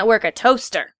he can't work a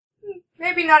toaster.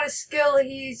 Maybe not a skill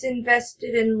he's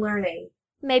invested in learning.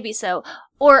 Maybe so.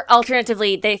 Or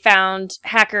alternatively, they found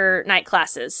hacker night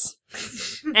classes.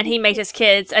 And he made his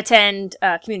kids attend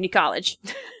community college.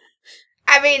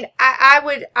 I mean,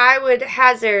 I would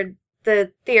hazard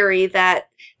the theory that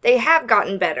they have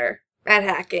gotten better at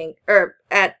hacking, or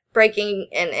at breaking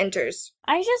and enters.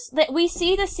 We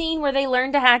see the scene where they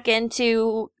learn to hack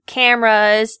into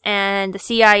cameras and the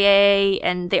CIA,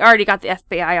 and they already got the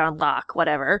FBI on lock,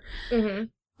 whatever. Mm-hmm.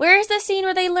 Where's the scene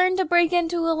where they learn to break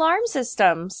into alarm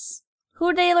systems?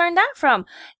 Who did they learn that from?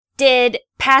 Did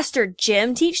Pastor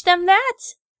Jim teach them that?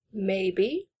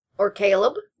 Maybe. Or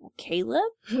Caleb. Caleb?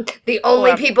 The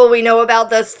only people we know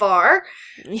about thus far.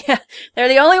 Yeah, they're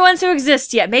the only ones who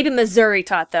exist yet. Maybe Missouri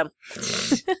taught them.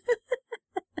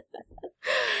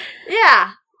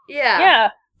 Yeah. Yeah,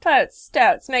 totes,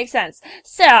 makes sense.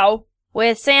 So,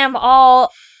 with Sam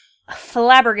all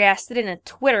flabbergasted and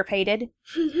Twitter-pated,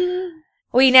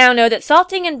 we now know that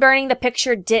salting and burning the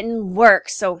picture didn't work,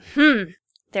 so,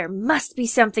 there must be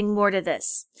something more to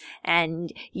this.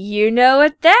 And you know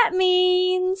what that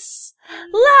means.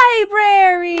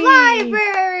 Library!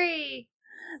 Library!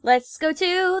 Let's go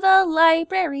to the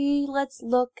library. Let's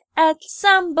look at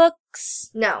some books.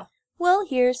 No. We'll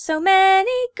hear so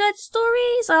many good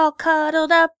stories all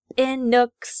cuddled up in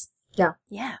nooks. No.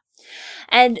 Yeah.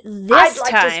 And this I'd like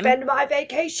time... to spend my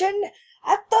vacation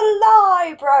at the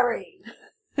library.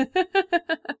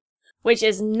 Which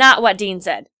is not what Dean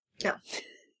said. No.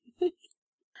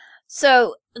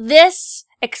 So, this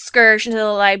excursion to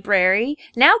the library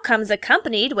now comes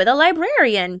accompanied with a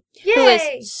librarian. Yay! Who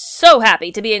is so happy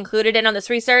to be included in on this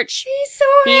research. He's so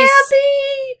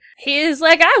happy! He's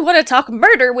like, I want to talk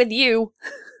murder with you.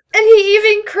 And he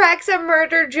even cracks a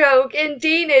murder joke, and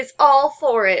Dean is all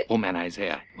for it. Oh man,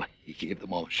 Isaiah, he gave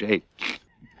them all shape.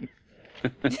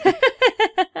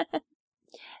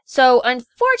 So,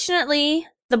 unfortunately,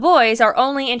 the boys are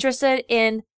only interested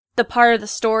in the part of the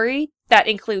story that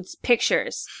includes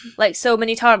pictures, like so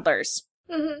many toddlers.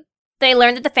 Mm-hmm. They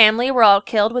learned that the family were all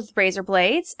killed with razor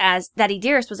blades, as Daddy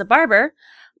Dearest was a barber,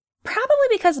 probably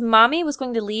because Mommy was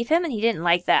going to leave him and he didn't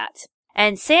like that.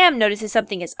 And Sam notices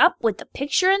something is up with the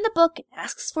picture in the book and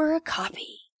asks for a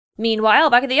copy. Meanwhile,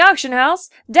 back at the auction house,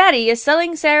 Daddy is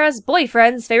selling Sarah's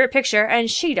boyfriend's favorite picture,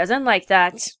 and she doesn't like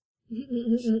that.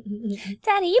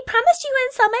 Daddy, you promised you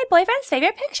wouldn't sell my boyfriend's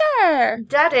favorite picture.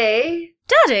 Daddy.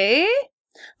 Daddy?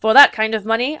 For that kind of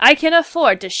money, I can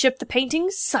afford to ship the painting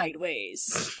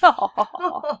sideways.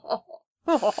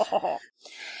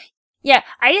 Yeah,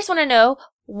 I just want to know,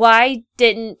 why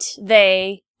didn't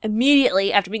they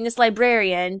immediately, after being this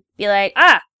librarian, be like,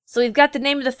 so we've got the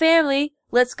name of the family,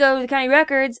 let's go to the county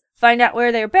records, find out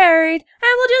where they're buried,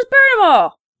 and we'll just burn them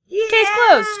all. Yeah. Case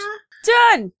closed.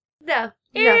 Done. No.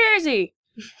 Easy.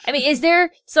 I mean, is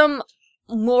there some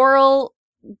moral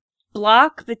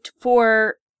block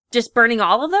for just burning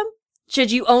all of them?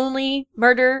 Should you only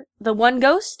murder the one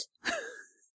ghost?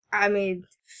 I mean,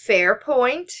 fair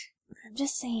point. I'm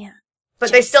just saying. But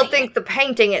Just they still saying. think the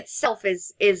painting itself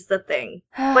is the thing.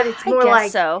 But it's more I guess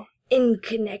like so. in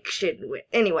connection with...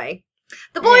 Anyway.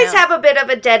 The boys have a bit of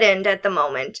a dead end at the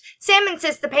moment. Sam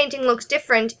insists the painting looks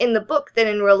different in the book than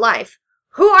in real life.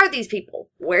 Who are these people?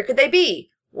 Where could they be?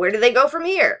 Where do they go from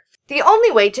here? The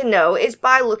only way to know is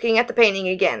by looking at the painting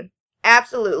again.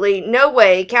 Absolutely no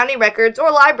way county records or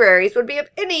libraries would be of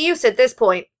any use at this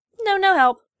point. No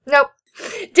help. Nope.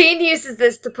 Dean uses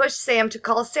this to push Sam to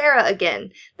call Sarah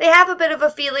again. They have a bit of a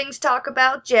feelings talk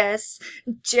about Jess.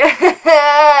 And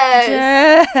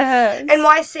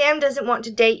why Sam doesn't want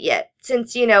to date yet,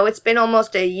 since, it's been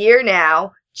almost a year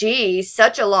now. Gee,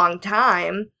 such a long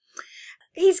time.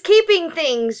 He's keeping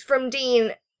things from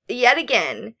Dean yet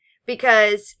again,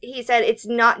 because he said it's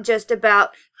not just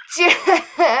about Jess.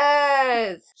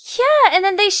 Yeah, and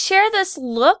then they share this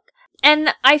look,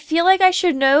 and I feel like I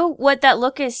should know what that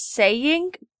look is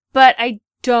saying, but I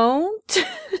don't.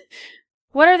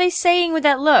 What are they saying with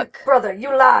that look? Brother,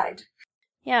 you lied.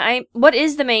 Yeah, what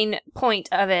is the main point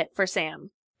of it for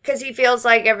Sam? Because he feels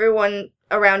like everyone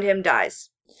around him dies.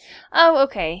 Oh,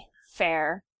 okay.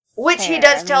 Fair. Which he Fair,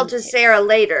 does I tell mean, to Sarah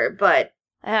later, but...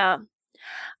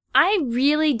 I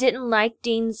really didn't like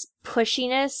Dean's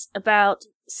pushiness about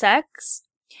sex.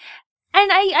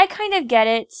 And I kind of get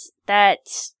it that...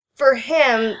 For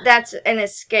him, that's an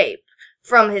escape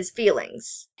from his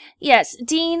feelings. Yes,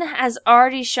 Dean has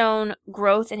already shown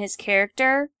growth in his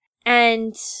character,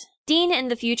 and Dean in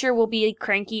the future will be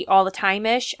cranky all the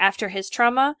time-ish after his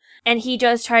trauma, and he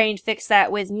does try and fix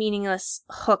that with meaningless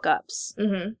hookups.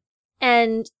 Mm-hmm.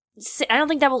 And I don't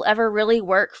think that will ever really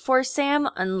work for Sam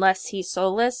unless he's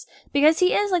soulless, because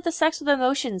he is like the sex with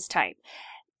emotions type.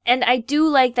 And I do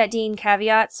like that Dean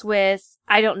caveats with,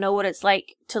 I don't know what it's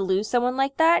like to lose someone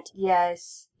like that.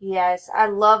 Yes. I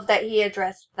love that he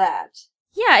addressed that.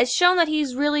 Yeah, it's shown that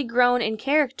he's really grown in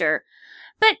character.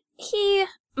 But he,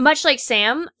 much like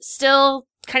Sam, still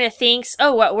kind of thinks,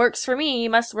 oh, what works for me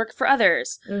must work for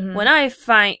others. Mm-hmm. When I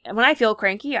feel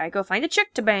cranky, I go find a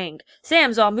chick to bang.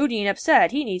 Sam's all moody and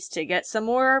upset. He needs to get some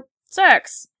more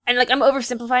sex. And I'm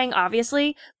oversimplifying,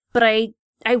 obviously, but I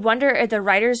wonder if the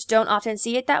writers don't often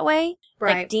see it that way.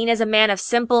 Right. Like, Dean is a man of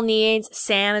simple needs,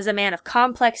 Sam is a man of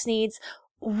complex needs,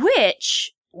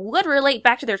 which would relate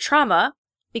back to their trauma,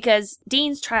 because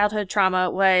Dean's childhood trauma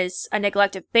was a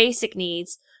neglect of basic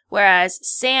needs, whereas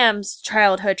Sam's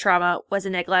childhood trauma was a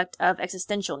neglect of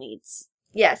existential needs.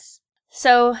 Yes.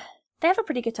 So, they have a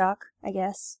pretty good talk, I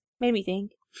guess. Made me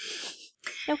think.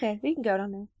 Okay, we can go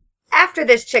down there. After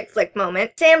this chick flick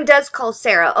moment, Sam does call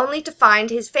Sarah, only to find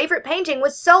his favorite painting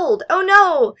was sold. Oh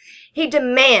no! He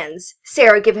demands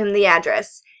Sarah give him the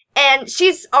address. And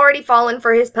she's already fallen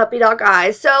for his puppy dog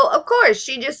eyes, so of course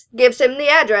she just gives him the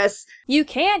address. You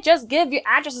can't just give your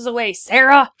addresses away,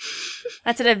 Sarah!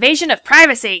 That's an invasion of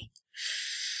privacy!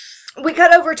 We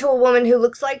cut over to a woman who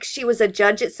looks like she was a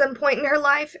judge at some point in her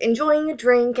life, enjoying a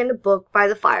drink and a book by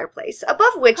the fireplace,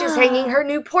 above which is hanging her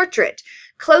new portrait.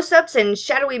 Close-ups and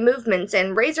shadowy movements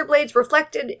and razor blades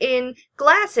reflected in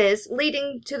glasses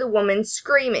leading to the woman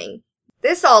screaming.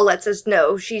 This all lets us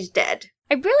know she's dead.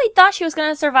 I really thought she was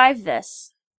going to survive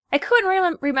this. I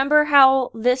couldn't remember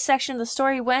how this section of the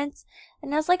story went,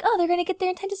 and I was like, oh, they're going to get there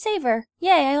in time to save her.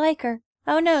 Yay, I like her.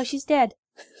 Oh no, she's dead.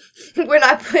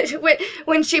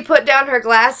 When she put down her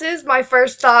glasses, my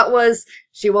first thought was,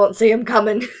 she won't see him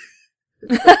coming.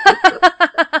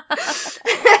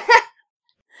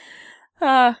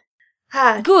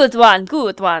 Good one,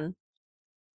 good one.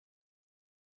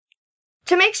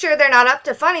 To make sure they're not up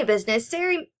to funny business,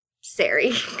 Sari.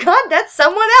 God, that's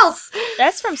someone else.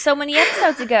 That's from so many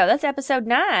episodes ago. That's episode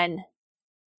 9.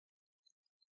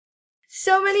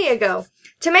 So many ago.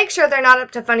 To make sure they're not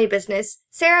up to funny business,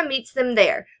 Sarah meets them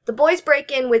there. The boys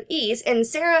break in with ease, and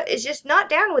Sarah is just not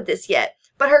down with this yet,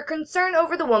 but her concern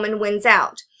over the woman wins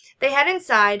out. They head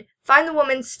inside, find the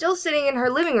woman still sitting in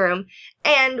her living room,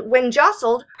 and when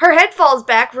jostled, her head falls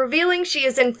back, revealing she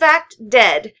is in fact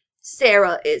dead.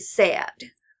 Sarah is sad.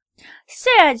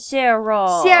 Sad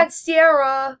Sarah. Sad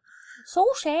Sarah. So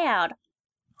sad.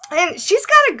 And she's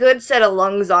got a good set of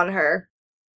lungs on her.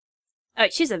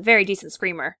 She's a very decent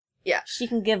screamer. Yeah. She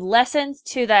can give lessons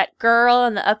to that girl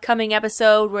in the upcoming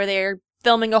episode where they're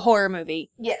filming a horror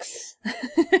movie. Yes.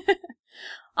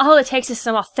 All it takes is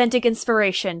some authentic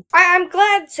inspiration. I'm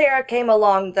glad Sarah came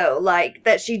along, though, like,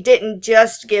 that she didn't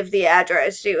just give the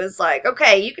address. She was like,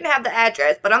 okay, you can have the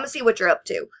address, but I'm gonna see what you're up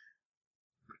to.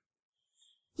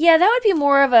 Yeah, that would be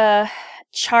more of a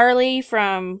Charlie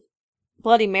from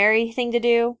Bloody Mary thing to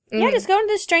do. Mm. Yeah, just go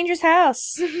into the stranger's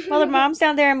house while their mom's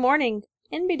down there in mourning.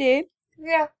 NBD.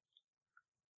 Yeah.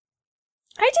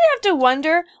 I did have to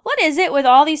wonder, what is it with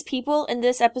all these people in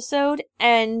this episode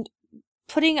and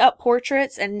putting up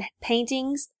portraits and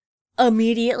paintings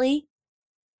immediately?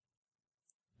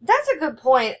 That's a good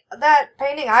point. That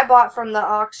painting I bought from the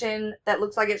auction that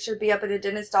looks like it should be up at a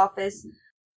dentist office.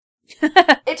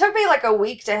 It took me like a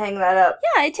week to hang that up.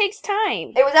 Yeah, it takes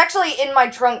time. It was actually in my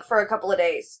trunk for a couple of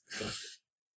days.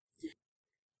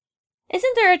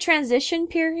 Isn't there a transition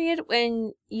period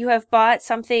when you have bought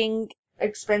something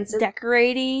expensive,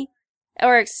 decorating,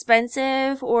 or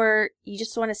expensive, or you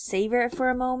just want to savor it for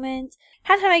a moment?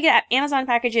 Half the time I get Amazon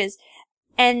packages,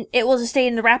 and it will just stay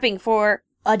in the wrapping for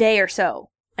a day or so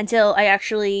until I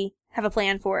actually have a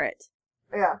plan for it.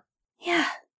 Yeah. Yeah.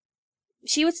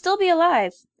 She would still be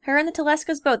alive. Her and the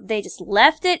Telesco's boat, they just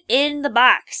left it in the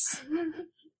box.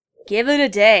 Give it a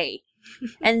day.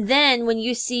 And then when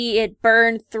you see it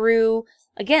burn through,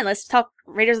 again, let's talk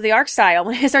Raiders of the Ark style.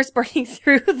 When it starts burning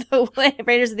through the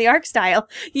Raiders of the Ark style,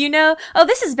 you know, oh,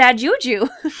 this is bad juju.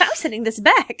 I'm sending this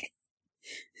back.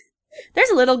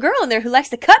 There's a little girl in there who likes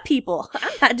to cut people.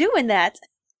 I'm not doing that.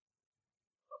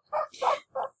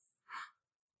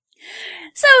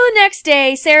 So the next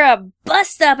day, Sarah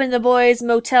busts up in the boys'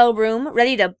 motel room,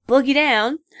 ready to boogie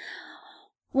down,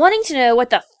 wanting to know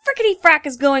what the frickety frack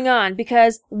is going on,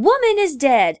 because woman is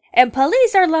dead, and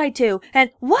police are lied to, and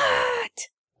what?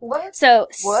 What? So,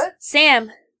 what?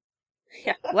 Sam...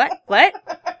 Yeah, what? What?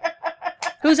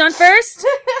 Who's on first?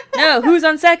 No, who's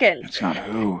on second? It's not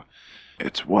who,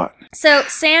 it's what. So,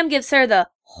 Sam gives her the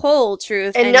whole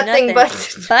truth, and nothing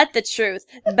but the truth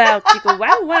about Chico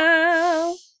Wow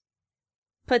Wow.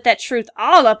 Put that truth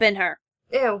all up in her.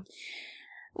 Ew.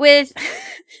 With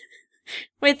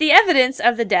the evidence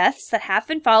of the deaths that have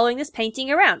been following this painting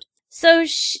around. So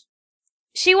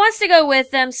she wants to go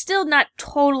with them, still not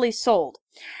totally sold.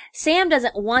 Sam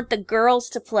doesn't want the girls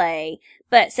to play,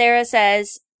 but Sarah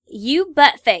says, you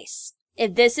buttface.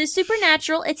 If this is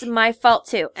supernatural, it's my fault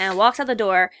too. And walks out the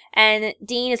door, and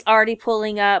Dean is already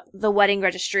pulling up the wedding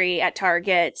registry at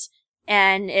Target,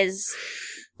 and is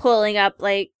pulling up,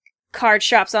 like, card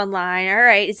shops online. All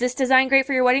right, is this design great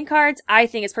for your wedding cards? I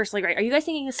think it's personally great. Are you guys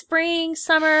thinking of spring,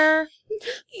 summer,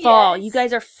 fall? Yes. You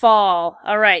guys are fall.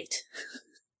 All right.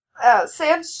 Oh,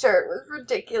 Sam's shirt was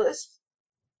ridiculous.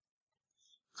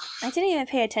 I didn't even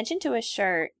pay attention to his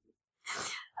shirt.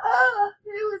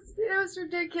 It was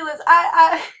ridiculous.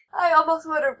 I almost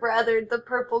would have rathered the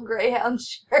purple Greyhound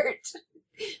shirt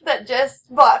that Jess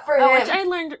bought for him. Which I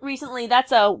learned recently,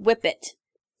 that's a whippet.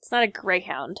 It's not a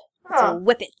Greyhound. It's a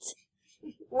whippet.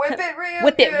 Whip it real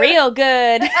Whip good. it real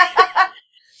good.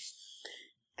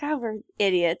 God, we're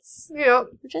idiots. Yep.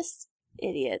 We're just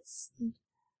idiots.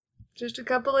 Just a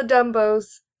couple of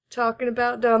Dumbos talking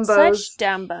about Dumbos. Such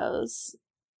Dumbos.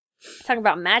 Talking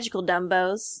about magical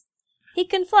Dumbos. He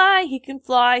can fly, he can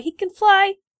fly, he can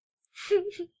fly.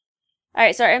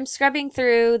 Alright, sorry, I'm scrubbing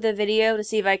through the video to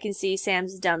see if I can see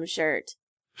Sam's dumb shirt.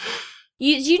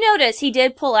 You notice he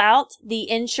did pull out the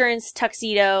insurance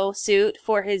tuxedo suit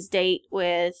for his date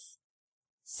with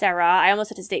Sarah. I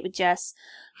almost had his date with Jess.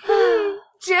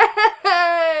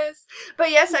 Jess!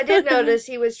 But yes, I did notice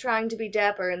he was trying to be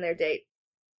dapper in their date.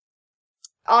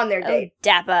 On their date. Oh,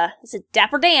 dapper. It's a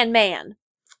Dapper Dan man.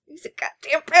 He's a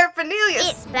goddamn paraphernalia.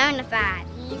 It's bona fide.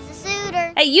 He's a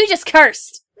suitor. Hey, you just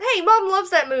cursed! Hey, Mom loves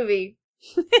that movie.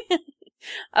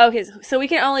 Okay, so we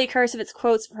can only curse if it's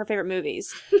quotes from her favorite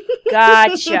movies.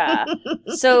 Gotcha.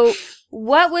 So,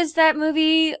 what was that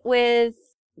movie with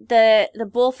the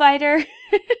bullfighter?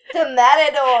 The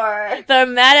Matador. The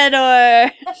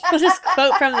Matador. We'll just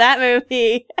quote from that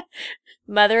movie.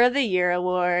 Mother of the Year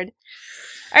award.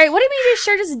 Alright, what do you mean your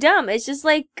shirt is dumb? It's just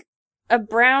like a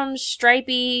brown,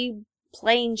 stripy,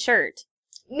 plain shirt.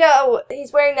 No,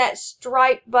 he's wearing that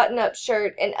striped button-up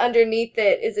shirt, and underneath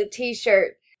it is a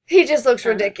t-shirt. He just looks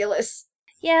ridiculous.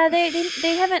 Yeah, they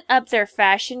haven't upped their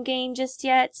fashion game just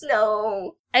yet.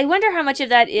 No. I wonder how much of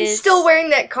that is... He's still wearing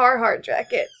that Carhartt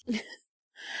jacket.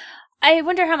 I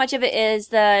wonder how much of it is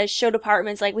the show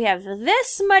department's like, we have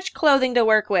this much clothing to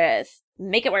work with.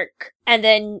 Make it work. And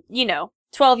then,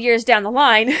 12 years down the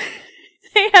line,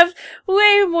 they have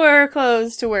way more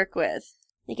clothes to work with.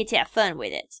 They get to have fun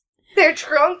with it. Their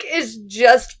trunk is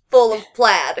just full of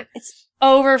plaid. It's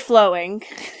overflowing.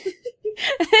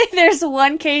 There's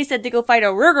one case that they go fight a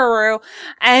Rougarou,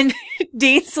 and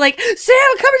Dean's like, Sam,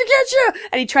 I'm coming to get you!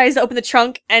 And he tries to open the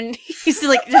trunk, and he's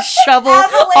like, just shovel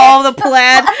all the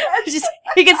plaid.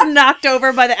 He gets knocked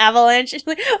over by the avalanche. He's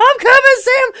like, I'm coming,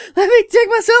 Sam! Let me dig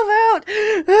myself out!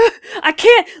 I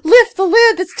can't lift the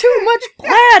lid, that's too much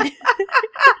plaid!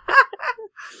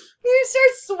 He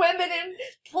starts swimming in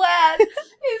plaid.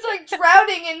 He's like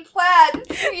drowning in plaid.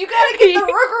 You gotta get the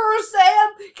Rougarou, Sam!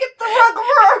 Get the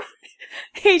Rougarou!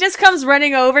 He just comes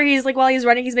running over. He's like, while he's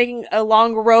running, he's making a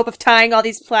long rope of tying all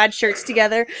these plaid shirts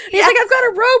together. He's like, I've got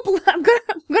a rope. I'm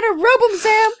gonna rope him,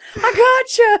 Sam. I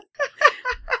gotcha.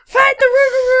 Fight the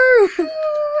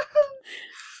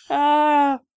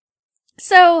Rougarou.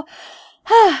 So,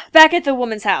 back at the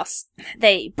woman's house,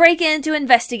 they break in to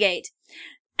investigate,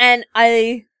 and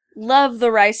I love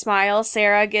the wry smile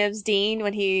Sarah gives Dean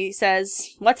when he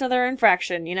says, "What's another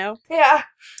infraction?" Yeah.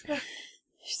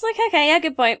 She's like, "Okay, yeah,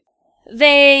 good point."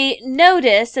 They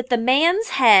notice that the man's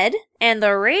head and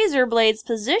the razor blade's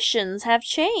positions have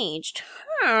changed.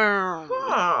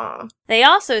 They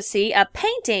also see a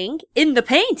painting in the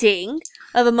painting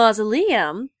of a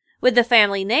mausoleum with the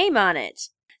family name on it.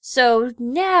 So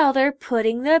now they're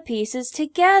putting the pieces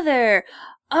together.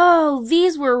 Oh,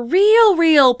 these were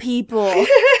real people.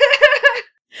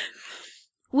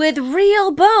 With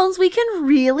real bones we can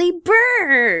really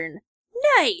burn.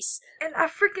 Nice. And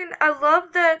I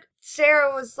love that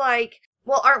Sarah was like,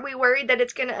 well, aren't we worried that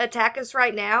it's gonna attack us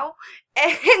right now?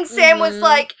 And Sam was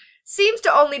like, seems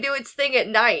to only do its thing at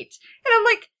night. And I'm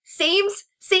like, seems?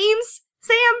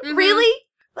 Sam? Really?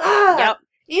 Yep.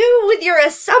 You with your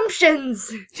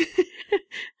assumptions.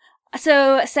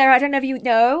 So, Sarah, I don't know if you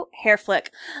know, hair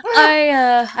flick.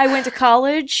 I went to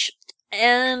college,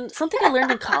 and something I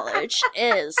learned in college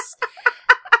is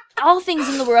all things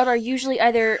in the world are usually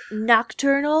either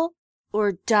nocturnal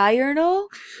or diurnal.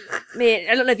 I mean,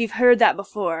 I don't know if you've heard that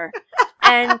before.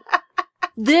 And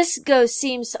this ghost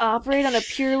seems to operate on a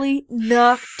purely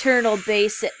nocturnal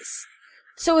basis.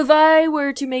 So if I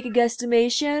were to make a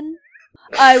guesstimation,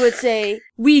 I would say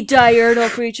we diurnal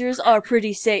creatures are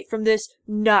pretty safe from this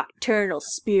nocturnal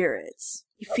spirits.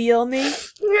 You feel me?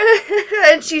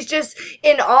 And she's just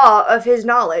in awe of his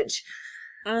knowledge.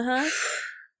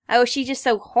 Oh, she's just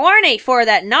so horny for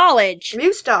that knowledge.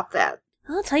 You stop that.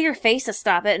 I'll tell your face to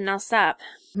stop it, and I'll stop.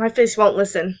 My face won't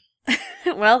listen.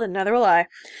 Well, then neither will I.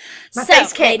 My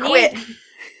face can't quit.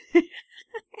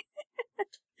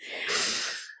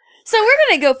 So we're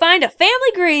gonna go find a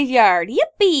family graveyard.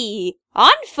 Yippee!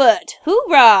 On foot.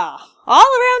 Hoorah! All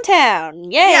around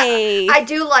town. Yay! Yeah, I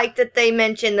do like that they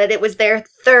mentioned that it was their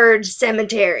third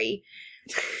cemetery.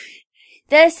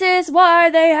 This is why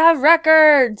they have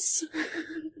records.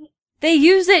 They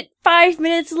use it 5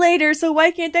 minutes later, so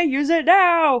why can't they use it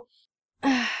now?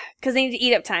 Because they need to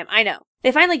eat up time, I know.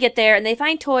 They finally get there, and they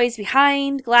find toys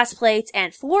behind glass plates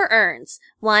and 4 urns.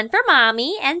 1 for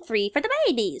Mommy and 3 for the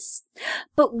babies.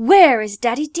 But where is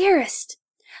Daddy Dearest?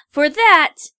 For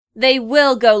that, they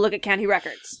will go look at county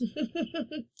records.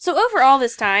 So over all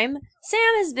this time,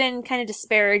 Sam has been kind of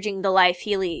disparaging the life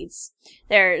he leads.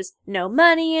 There's no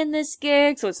money in this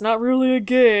gig, so it's not really a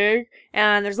gig,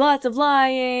 and there's lots of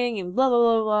lying, and blah, blah,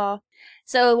 blah, blah.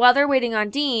 So while they're waiting on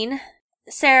Dean,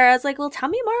 Sarah's like, well, tell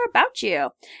me more about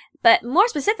you. But more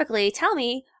specifically, tell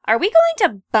me, are we going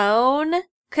to bone?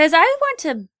 Because I want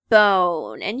to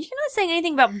bone, and you're not saying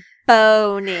anything about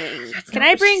boning. Can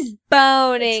I bring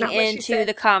boning into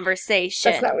the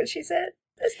conversation? That's not what she said.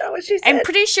 That's not what she said. I'm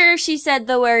pretty sure she said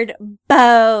the word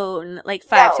bone like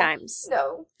 5 times.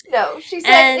 No. She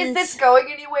said, "Is this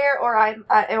going anywhere, or am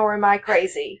I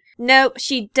crazy?" Nope.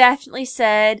 She definitely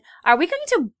said, "Are we going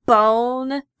to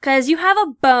bone? Because you have a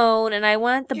bone, and I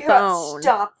want the bone."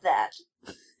 Stop that.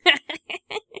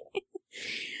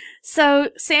 So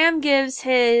Sam gives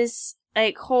his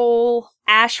whole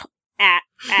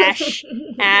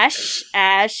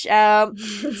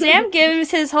Sam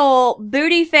gives his whole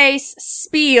booty face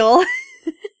spiel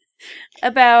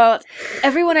about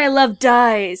everyone I love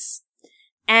dies.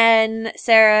 And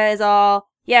Sarah is all,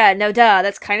 yeah, no duh,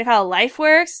 that's kind of how life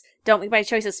works. Don't make my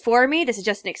choices for me. This is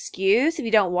just an excuse. If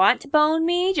you don't want to bone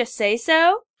me, just say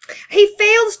so. He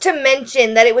fails to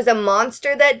mention that it was a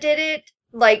monster that did it.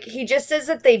 Like, he just says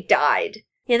that they died.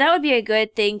 Yeah, that would be a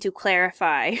good thing to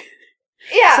clarify.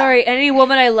 Yeah. Sorry, any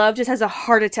woman I love just has a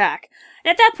heart attack.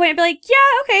 And at that point, I'd be like,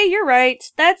 yeah, okay, you're right.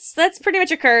 That's pretty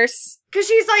much a curse. Because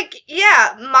she's like,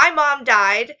 yeah, my mom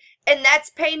died, and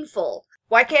that's painful.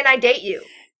 Why can't I date you?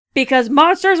 Because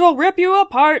monsters will rip you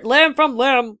apart limb from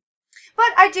limb.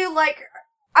 But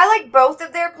I like both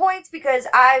of their points because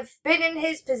I've been in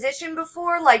his position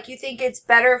before. Like, you think it's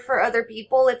better for other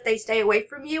people if they stay away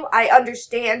from you. I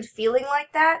understand feeling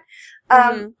like that.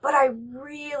 But I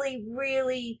really,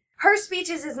 really... Her speech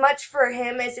is as much for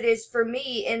him as it is for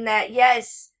me in that,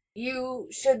 yes, you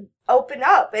should open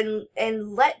up and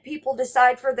let people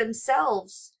decide for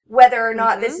themselves whether or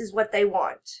not this is what they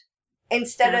want.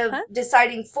 Instead of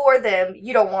deciding for them,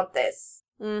 you don't want this.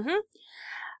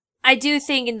 I do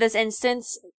think in this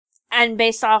instance, and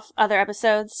based off other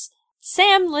episodes,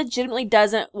 Sam legitimately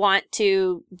doesn't want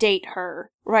to date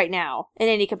her right now in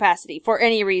any capacity for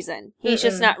any reason. He's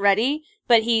just not ready,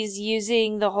 but he's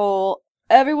using the whole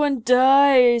everyone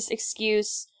dies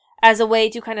excuse as a way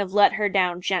to kind of let her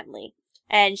down gently.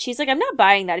 And she's like, I'm not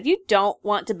buying that. If you don't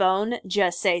want to bone,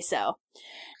 just say so.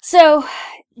 So,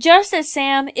 just as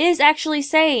Sam is actually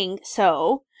saying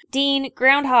so, Dean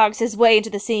groundhogs his way into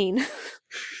the scene.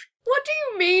 What do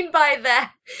you mean by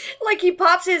that? Like he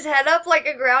pops his head up like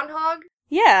a groundhog?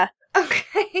 Yeah.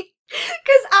 Okay.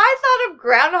 Because I thought of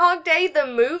Groundhog Day, the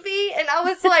movie, and I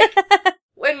was like,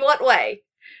 in what way?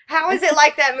 How is it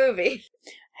like that movie?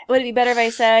 Would it be better if I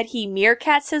said he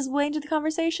meerkats his way into the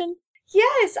conversation?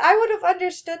 Yes, I would have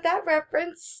understood that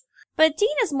reference. But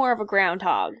Dean is more of a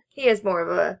groundhog. He is more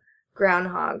of a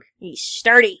groundhog. He's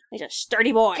sturdy. He's a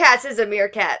sturdy boy. Katz is a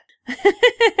meerkat.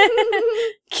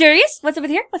 Curious? What's over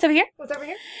here? What's over here? What's over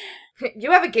here?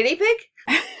 You have a guinea pig?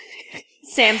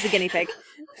 Sam's the guinea pig.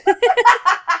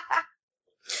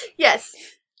 Yes.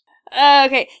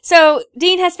 Okay, so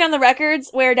Dean has found the records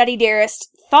where Daddy Dearest,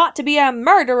 thought to be a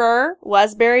murderer,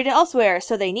 was buried elsewhere,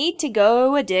 so they need to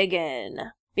go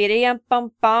a-diggin'.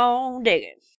 Biddy-um-bum-bum,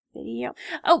 diggin'.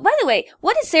 Oh, by the way,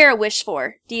 what does Sarah wish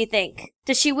for, do you think?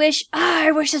 Does she wish,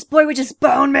 I wish this boy would just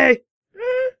bone me?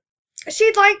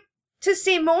 She'd like to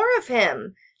see more of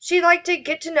him. She'd like to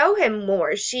get to know him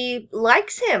more. She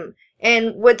likes him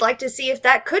and would like to see if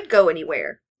that could go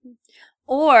anywhere.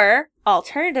 Or,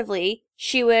 alternatively,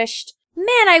 she wished,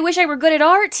 man, I wish I were good at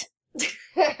art.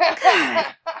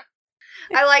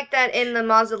 I like that in the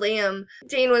mausoleum.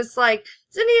 Dean was like,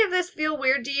 does any of this feel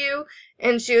weird to you?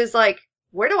 And she was like,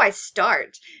 where do I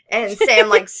start? And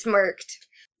Sam, smirked.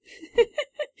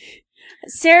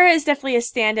 Sarah is definitely a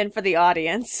stand-in for the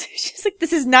audience. She's like,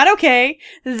 this is not okay.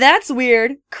 That's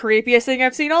weird. Creepiest thing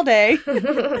I've seen all day.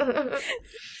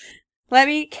 Let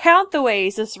me count the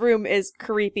ways this room is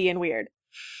creepy and weird.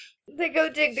 They go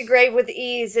dig the grave with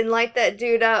ease and light that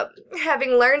dude up.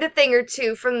 Having learned a thing or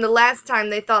two from the last time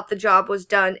they thought the job was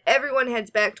done, everyone heads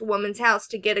back to Woman's house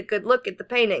to get a good look at the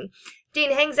painting.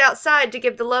 Dean hangs outside to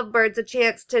give the lovebirds a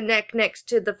chance to neck next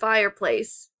to the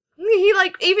fireplace. He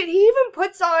even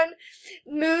puts on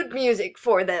mood music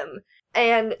for them.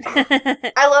 And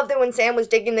I love that when Sam was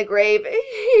digging the grave,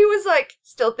 he was like,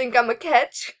 still think I'm a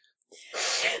catch?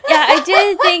 Yeah, I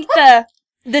did think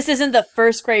this isn't the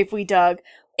first grave we dug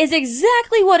is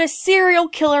exactly what a serial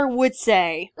killer would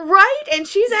say. Right? And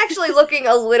she's actually looking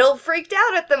a little freaked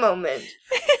out at the moment.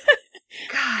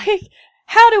 God.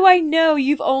 How do I know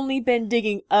you've only been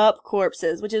digging up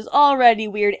corpses, which is already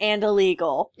weird and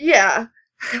illegal? Yeah.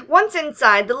 Once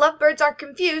inside, the lovebirds are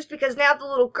confused because now the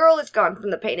little girl is gone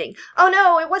from the painting. Oh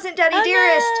no, it wasn't Daddy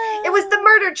Dearest. No. It was the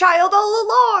murdered child all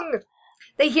along.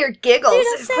 They hear giggles.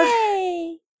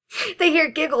 Say. They hear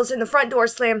giggles and the front door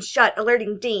slams shut,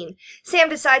 alerting Dean. Sam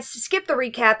decides to skip the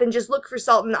recap and just look for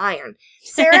salt and iron.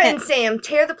 Sarah and Sam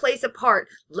tear the place apart,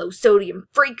 low-sodium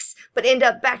freaks, but end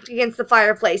up back against the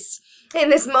fireplace. In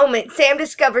this moment, Sam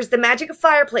discovers the magic of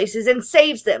fireplaces and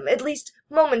saves them, at least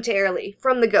momentarily,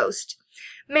 from the ghost.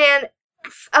 Man,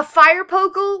 a fire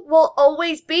poker will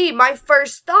always be my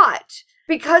first thought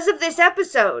because of this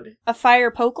episode. A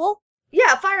fire pokel?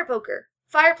 Yeah, fire poker.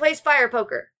 Fireplace fire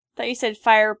poker. Thought you said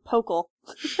fire pokel.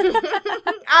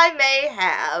 I may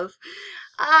have.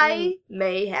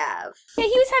 Yeah, he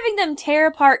was having them tear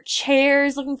apart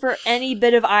chairs looking for any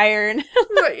bit of iron.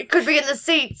 It could be in the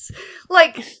seats.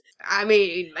 Like, I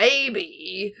mean,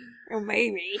 maybe. Or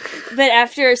maybe. But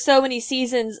after so many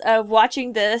seasons of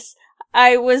watching this,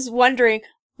 I was wondering,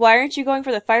 why aren't you going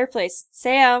for the fireplace?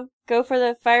 Sam, go for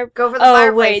the fire... Go for the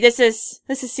fireplace. Oh, wait, this is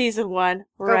season 1.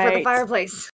 Right. Go for the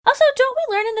fireplace. Also, don't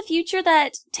we learn in the future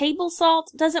that table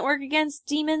salt doesn't work against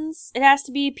demons? It has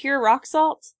to be pure rock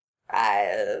salt?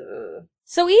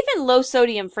 So even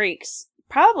low-sodium freaks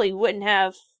probably wouldn't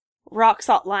have rock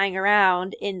salt lying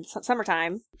around in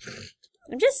summertime.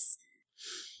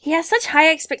 He has such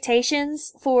high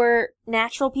expectations for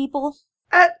natural people.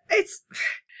 It's...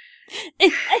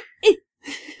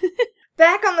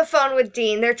 Back on the phone with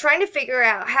Dean, they're trying to figure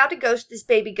out how to ghost this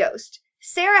baby ghost.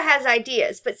 Sarah has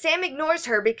ideas, but Sam ignores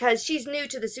her because she's new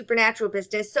to the supernatural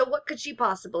business, so what could she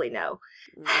possibly know?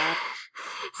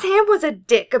 Sam was a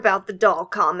dick about the doll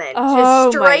comment.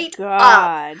 Oh, just straight my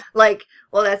God. up. Like,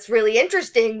 well, that's really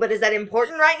interesting, but is that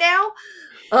important right now?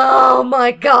 Oh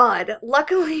my God.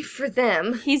 Luckily for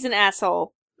them. He's an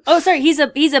asshole. Oh, sorry, he's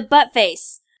a butt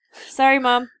face. Sorry,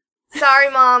 Mom. Sorry,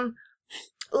 Mom.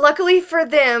 Luckily for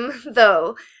them,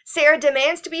 though, Sarah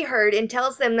demands to be heard and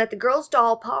tells them that the girl's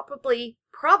doll probably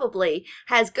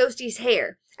has Ghosty's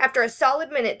hair. After a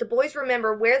solid minute, the boys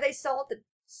remember where they saw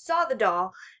the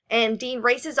doll, and Dean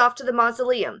races off to the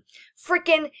mausoleum.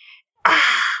 Frickin',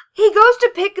 he goes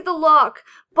to pick the lock,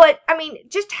 but, I mean,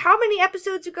 just how many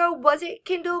episodes ago was it,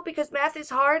 Kendall, because math is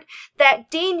hard, that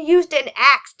Dean used an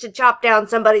axe to chop down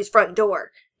somebody's front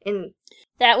door?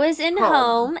 That was in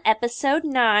Home, episode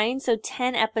 9, so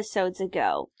 10 episodes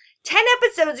ago. 10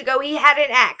 episodes ago, he had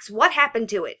an axe. What happened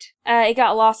to it? It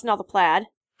got lost in all the plaid.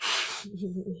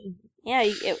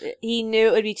 Yeah, he knew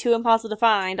it would be too impossible to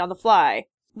find on the fly.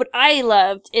 What I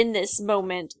loved in this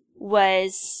moment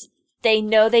was they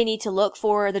know they need to look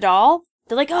for the doll.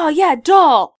 They're like, oh yeah,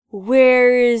 doll!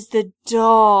 Where is the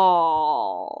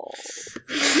doll?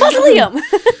 Mausoleum!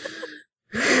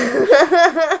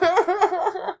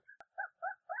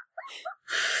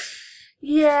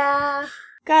 Yeah.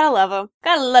 Gotta love them.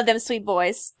 Gotta love them sweet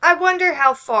boys. I wonder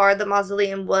how far the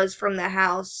mausoleum was from the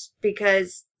house,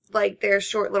 because, like, their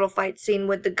short little fight scene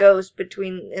with the ghost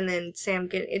and then Sam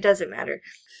it doesn't matter.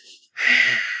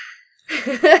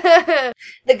 The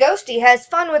ghostie has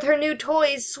fun with her new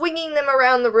toys, swinging them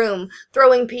around the room,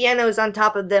 throwing pianos on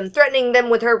top of them, threatening them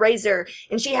with her razor,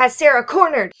 and she has Sarah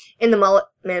cornered in the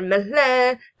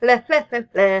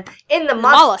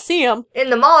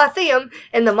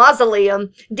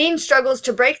mausoleum. Dean struggles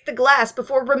to break the glass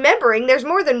before remembering there's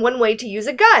more than one way to use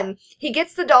a gun. He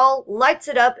gets the doll, lights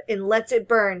it up, and lets it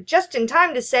burn, just in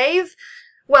time to save,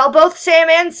 well, both Sam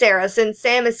and Sarah, since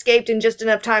Sam escaped in just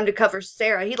enough time to cover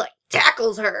Sarah. He,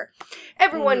 tackles her.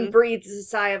 Everyone breathes a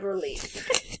sigh of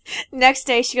relief. Next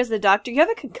day, she goes to the doctor. You have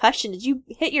a concussion. Did you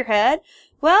hit your head?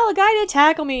 Well, a guy did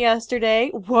tackle me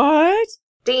yesterday. What?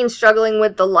 Dean struggling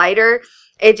with the lighter.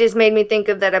 It just made me think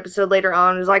of that episode later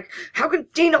on. It was like, how can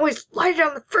Dean always light it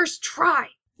on the first try?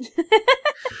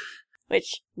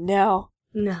 Which, no.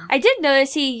 I did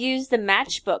notice he used the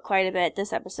matchbook quite a bit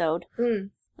this episode.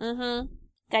 Gotta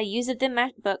use it in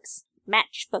matchbooks.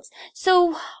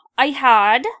 So, I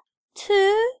had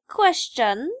 2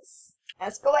 questions.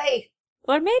 Ask away.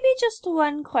 Or maybe just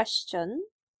 1 question.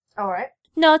 Alright.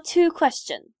 No, 2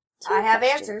 questions. I have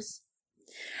answers.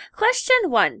 Question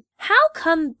 1. How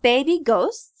come baby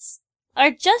ghosts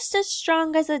are just as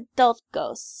strong as adult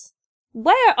ghosts?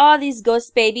 Why are all these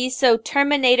ghost babies so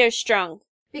Terminator strong?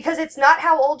 Because it's not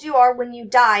how old you are when you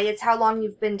die, it's how long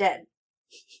you've been dead.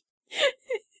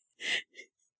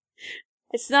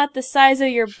 It's not the size of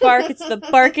your bark, it's the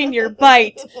bark in your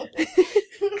bite.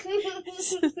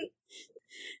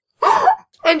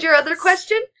 And your other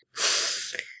question?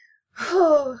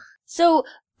 So,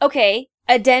 okay,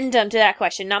 addendum to that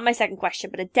question. Not my second question,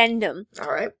 but addendum.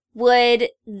 All right. Would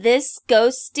this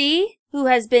ghostie, who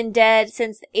has been dead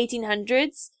since the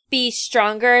 1800s, be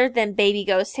stronger than baby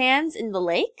ghost hands in the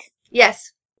lake?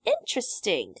 Yes.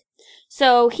 Interesting.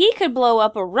 So he could blow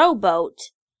up a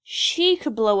rowboat. She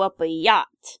could blow up a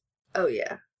yacht. Oh,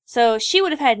 yeah. So she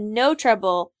would have had no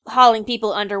trouble hauling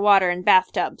people underwater in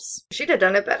bathtubs. She'd have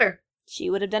done it better. She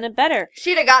would have done it better.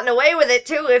 She'd have gotten away with it,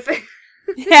 too, if...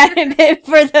 Hadn't been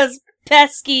for those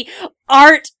pesky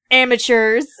art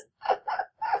amateurs.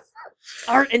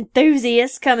 Art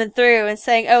enthusiasts coming through and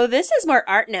saying, oh, this is more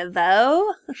Art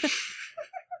Nouveau.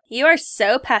 You are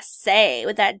so passé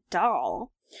with that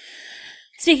doll.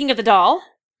 Speaking of the doll,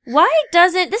 why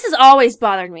doesn't... This has always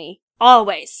bothered me.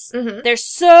 Always. Mm-hmm. They're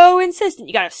so insistent.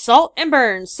 You gotta salt and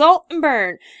burn, salt and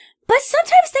burn. But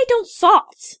sometimes they don't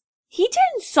salt. He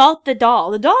didn't salt the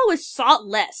doll. The doll was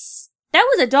saltless. That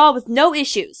was a doll with no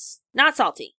issues. Not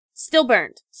salty. Still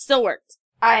burned. Still worked.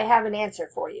 I have an answer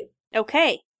for you.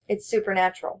 Okay. It's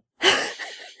supernatural.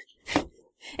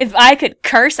 If I could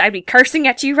curse, I'd be cursing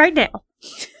at you right now.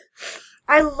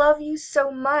 I love you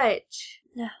so much.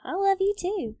 I love you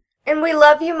too. And we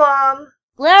love you, Mom.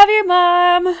 Love your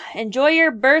mom. Enjoy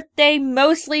your birthday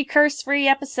mostly curse-free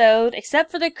episode, except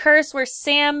for the curse where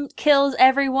Sam kills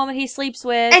every woman he sleeps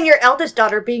with. And your eldest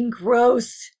daughter being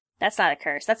gross. That's not a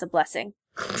curse. That's a blessing.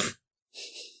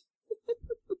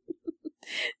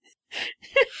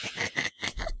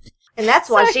 And that's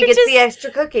why Sorry, she gets the extra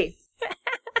cookie.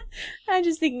 I'm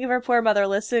just thinking of her poor mother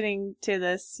listening to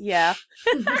this. Yeah.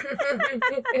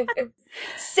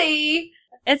 See?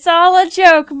 It's all a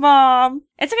joke, Mom.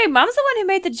 It's okay. Mom's the one who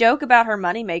made the joke about her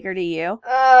moneymaker to you.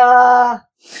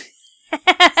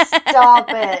 Stop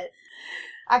it.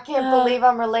 I can't believe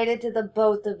I'm related to the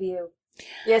both of you.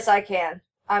 Yes, I can.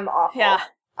 I'm awful. Yeah.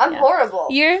 I'm horrible.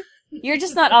 You're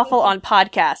just not awful on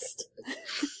podcast.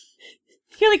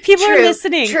 You're like, people are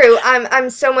listening. True. I'm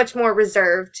so much more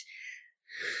reserved.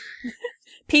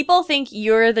 People think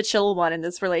you're the chill one in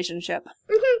this relationship.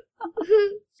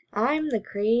 I'm the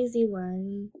crazy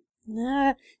one.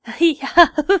 Yeah.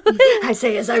 I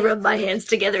say as I rub my hands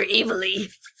together evilly.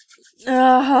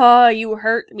 Oh, you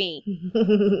hurt me.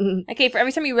 Okay, for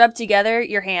every time you rub together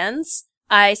your hands,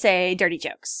 I say dirty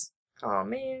jokes. Oh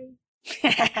man.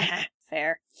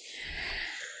 Fair.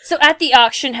 So at the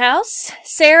auction house,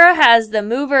 Sarah has the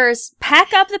movers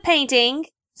pack up the painting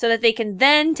so that they can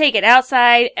then take it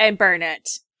outside and burn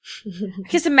it.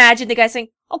 Just imagine the guy saying,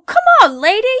 oh, come on,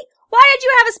 lady! Why did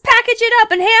you have us package it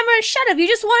up and hammer it shut if you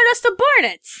just wanted us to burn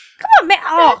it? Come on, man.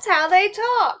 Oh, That's how they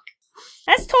talk.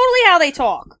 that's totally how they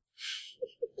talk.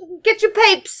 Get your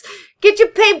papes. Get your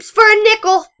papes for a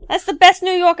nickel. That's the best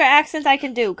New Yorker accent I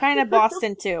can do. Kind of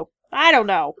Boston, too. I don't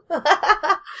know.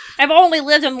 I've only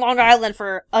lived in Long Island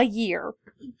for a year.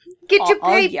 Get your A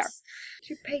papes. year. Get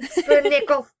your papes for a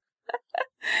nickel.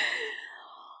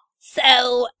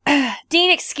 So,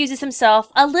 Dean excuses himself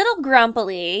a little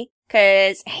grumpily,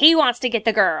 because he wants to get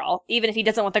the girl, even if he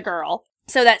doesn't want the girl,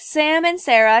 so that Sam and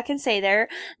Sarah can say their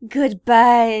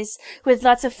goodbyes with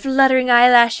lots of fluttering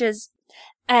eyelashes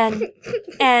and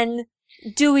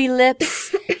dewy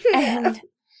lips and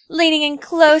leaning in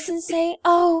close and say,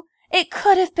 oh, it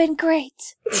could have been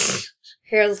great.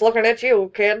 Here's looking at you,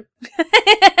 kid.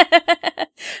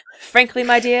 Frankly,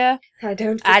 my dear, I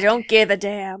don't give a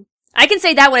damn. I can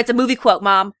say that when it's a movie quote,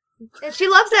 Mom. And she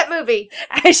loves that movie.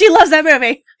 She loves that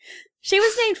movie. She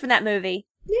was named for that movie.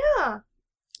 Yeah.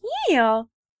 Yeah.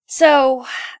 So,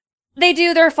 they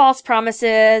do their false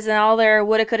promises and all their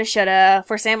woulda, coulda, shoulda,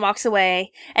 for Sam walks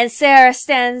away, and Sarah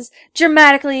stands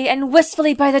dramatically and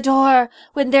wistfully by the door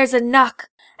when there's a knock.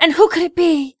 And who could it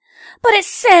be? But it's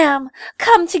Sam,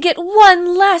 come to get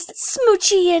one last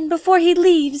smoochie in before he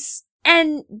leaves.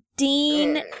 And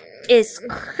Dean is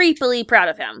creepily proud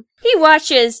of him. He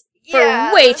watches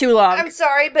for way too long. I'm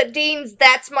sorry, but Dean's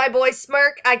 "That's my boy"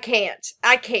 smirk, I can't.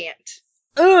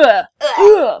 Ugh.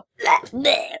 Ugh.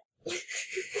 Bleh.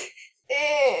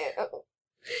 Ew.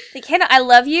 Like, Hannah, I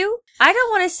love you. I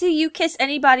don't want to see you kiss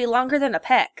anybody longer than a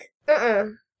peck.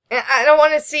 I don't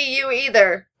want to see you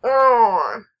either.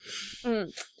 Oh.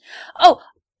 Oh,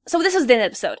 so this is the end of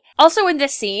the episode. Also in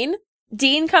this scene,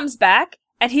 Dean comes back,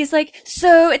 and he's like,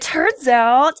 so it turns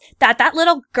out that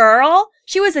little girl,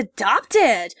 she was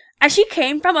adopted, and she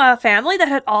came from a family that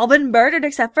had all been murdered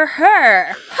except for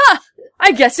her. Huh!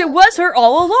 I guess it was her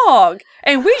all along,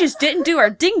 and we just didn't do our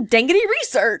ding-dangity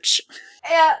research.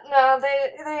 Yeah, no,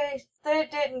 they They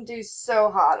didn't do so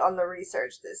hot on the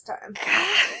research this time.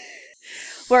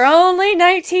 We're only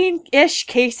 19-ish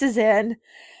cases in.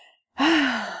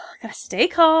 Gotta stay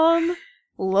calm.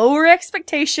 Lower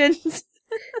expectations.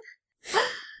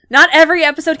 Not every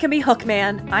episode can be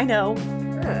Hookman. I know.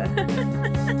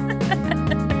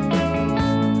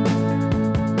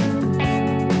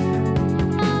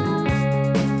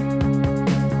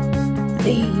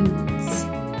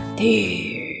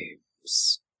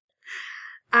 Themes.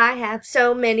 I have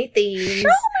so many themes.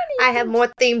 I have more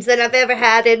themes than I've ever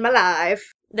had in my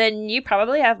life. Then you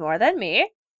probably have more than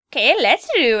me. Okay, let's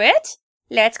do it.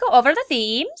 Let's go over the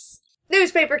themes.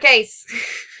 Newspaper case.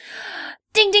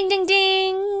 Ding, ding, ding,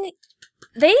 ding.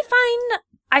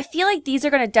 I feel like these are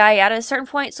going to die out at a certain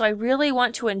point, so I really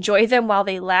want to enjoy them while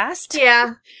they last.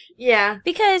 Yeah.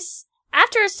 Because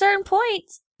after a certain point,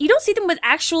 you don't see them with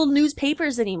actual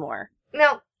newspapers anymore.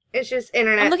 No, it's just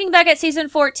internet. I'm looking back at season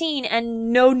 14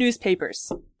 and no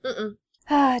newspapers. Mm-mm.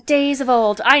 Days of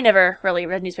old. I never really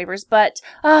read newspapers, but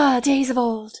days of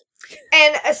old.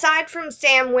 And aside from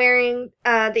Sam wearing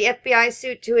the FBI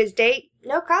suit to his date,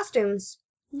 no costumes.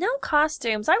 No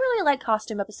costumes. I really like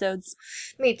costume episodes.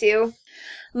 Me too.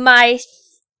 My,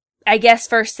 I guess,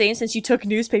 first theme, since you took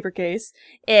newspaper case,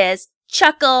 is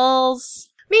Chuckles.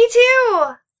 Me too!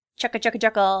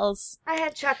 Chuckles. I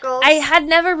had Chuckles. I had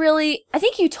never really... I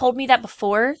think you told me that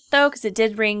before, though, because it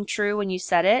did ring true when you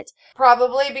said it.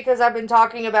 Probably because I've been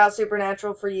talking about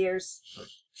Supernatural for years.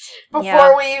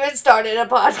 Before we even started a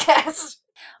podcast.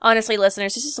 Honestly,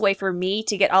 listeners, this is a way for me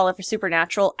to get all of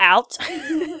Supernatural out.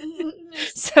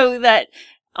 So that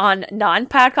on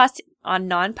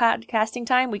non-podcasting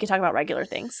time, we can talk about regular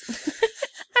things.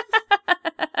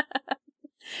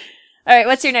 Alright,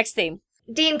 what's your next theme?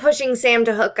 Dean pushing Sam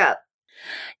to hook up.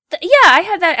 Yeah, I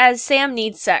had that as Sam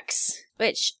needs sex,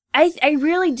 which I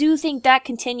really do think that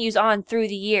continues on through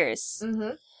the years.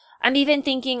 Mm-hmm. I'm even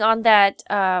thinking on that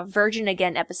Virgin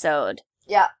Again episode.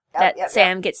 Yeah.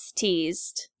 Sam gets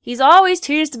teased. He's always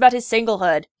teased about his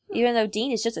singlehood, even though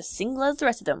Dean is just as single as the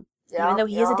rest of them. Even though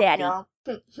he is a daddy. Yeah.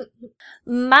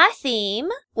 My theme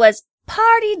was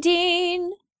Party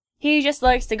Dean. He just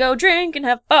likes to go drink and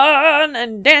have fun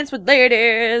and dance with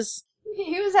ladies.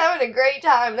 He was having a great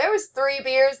time. There was 3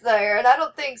 beers there, and I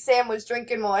don't think Sam was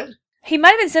drinking one. He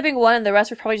might have been sipping one and the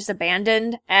rest were probably just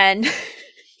abandoned. And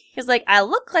he's like, I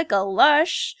look like a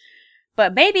lush.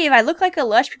 But maybe if I look like a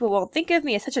lush, people won't think of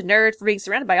me as such a nerd for being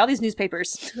surrounded by all these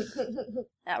newspapers.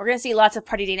 We're going to see lots of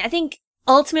Party Dean. I think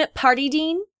ultimate Party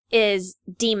Dean is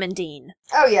Demon Dean.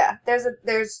 Oh yeah,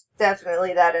 there's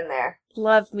definitely that in there.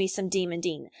 Love me some Demon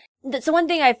Dean. That's the one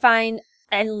thing I find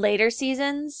in later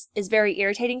seasons is very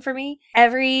irritating for me.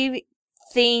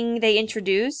 Everything they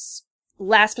introduce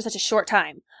lasts for such a short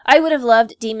time. I would have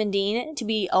loved Demon Dean to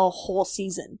be a whole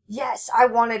season. Yes, I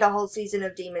wanted a whole season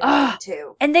of Demon Dean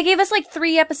too. And they gave us like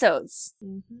 3 episodes.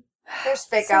 Mm-hmm. There's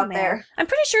fic So out mad. there. I'm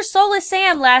pretty sure Soulless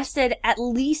Sam lasted at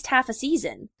least half a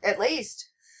season. At least.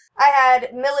 I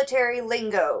had military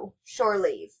lingo, shore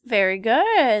leave. Very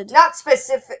good. Not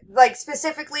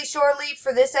specifically shore leave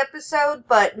for this episode,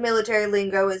 but military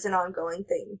lingo is an ongoing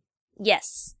thing.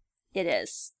 Yes, it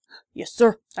is. Yes,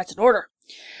 sir. That's an order.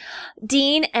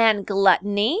 Dean and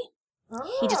Gluttony.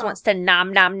 Oh. He just wants to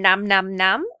nom nom nom nom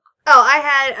nom. Oh, I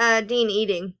had Dean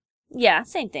eating. Yeah,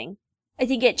 same thing. I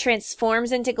think it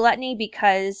transforms into Gluttony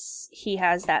because he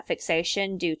has that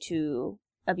fixation due to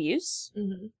abuse.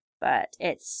 Mm-hmm. But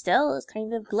it still is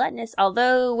kind of gluttonous.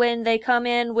 Although when they come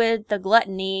in with the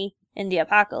Gluttony in the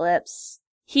apocalypse,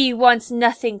 he wants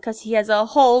nothing because he has a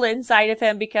hole inside of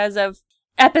him because of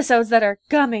episodes that are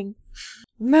coming.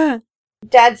 Man.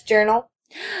 Dad's journal.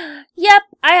 Yep,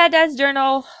 I had Dad's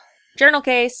journal. Journal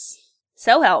case.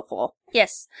 So helpful.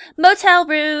 Yes. Motel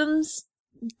rooms.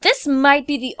 This might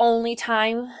be the only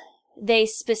time they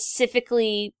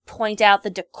specifically point out the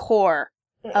decor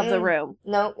of the room.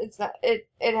 No, it's not. It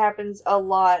happens a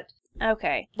lot.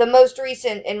 Okay. The most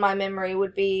recent in my memory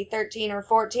would be 13 or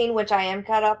 14, which I am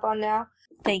caught up on now.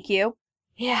 Thank you.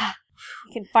 Yeah.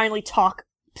 I can finally talk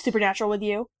Supernatural with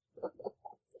you.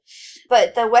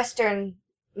 But the Western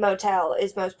motel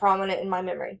is most prominent in my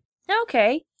memory.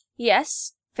 Okay.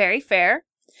 Yes. Very fair.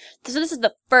 So this is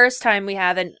the first time we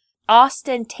have an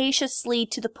ostentatiously,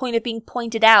 to the point of being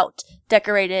pointed out,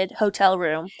 decorated hotel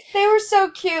room. They were so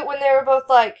cute when they were both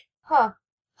like, huh.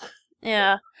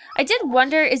 Yeah. I did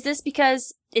wonder, is this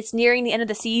because it's nearing the end of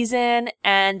the season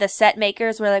and the set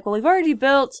makers were like, well, we've already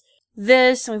built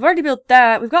this and we've already built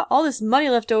that. We've got all this money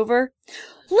left over.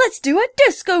 Let's do a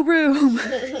disco room.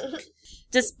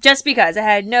 Just because it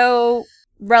had no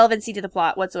relevancy to the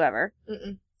plot whatsoever.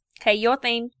 Mm-mm. Okay, your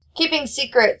theme. keeping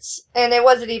secrets, and it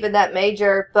wasn't even that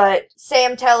major, but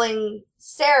Sam telling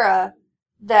Sarah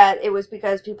that it was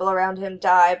because people around him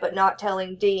die, but not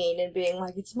telling Dean and being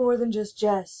like, it's more than just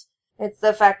Jess. It's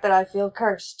the fact that I feel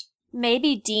cursed.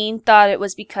 Maybe Dean thought it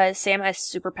was because Sam has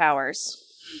superpowers.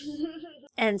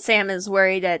 And Sam is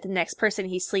worried that the next person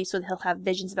he sleeps with, he'll have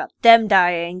visions about them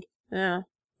dying. I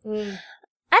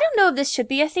don't know if this should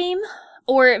be a theme,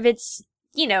 or if it's,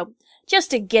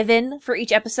 just a given for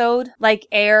each episode, like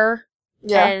air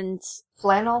and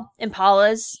flannel,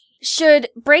 impalas. Should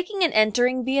breaking and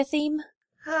entering be a theme?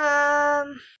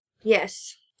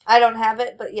 Yes. I don't have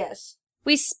it, but yes.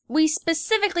 We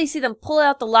specifically see them pull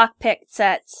out the lockpick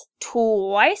sets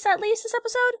twice at least this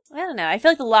episode. I don't know. I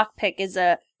feel like the lockpick is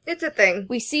it's a thing.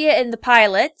 We see it in the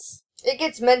pilots. It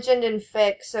gets mentioned in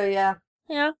fic, so yeah.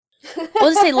 Yeah.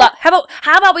 We'll just say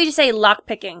how about we just say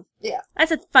lockpicking? Yeah.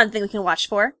 That's a fun thing we can watch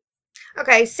for.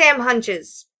 Okay, Sam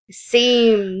hunches.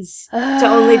 Seems to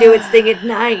only do its thing at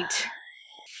night.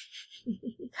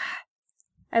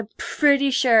 I'm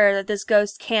pretty sure that this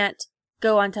ghost can't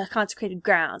go onto consecrated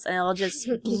grounds and it'll just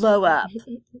blow up.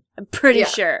 I'm pretty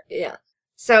sure. Yeah.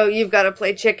 So you've got to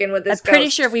play chicken with this ghost. I'm pretty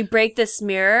sure if we break this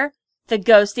mirror, the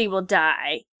ghosty will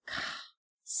die.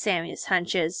 Sammy's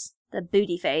hunches. The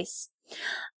booty face.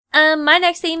 My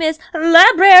next theme is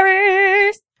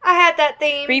libraries. I had that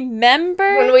theme.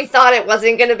 Remember? When we thought it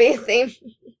wasn't going to be a theme.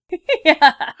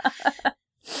 Yeah.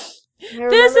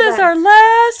 This is our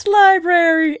last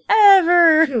library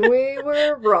ever. We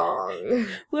were wrong.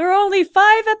 We're only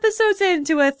 5 episodes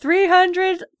into a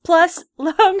 300+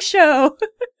 long show.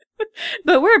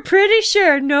 But we're pretty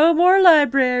sure no more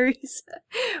libraries.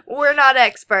 We're not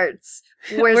experts.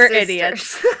 We're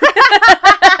idiots.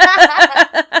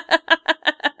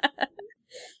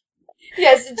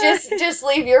 Yes, just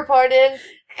leave your part in.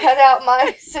 Cut out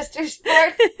my sister's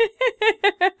part.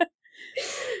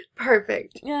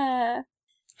 Perfect. Yeah.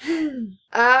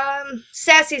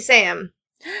 Sassy Sam.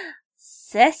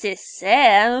 Sassy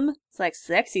Sam? It's like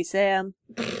Sexy Sam.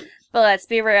 But let's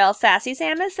be real, Sassy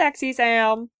Sam is Sexy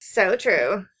Sam. So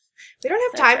true. We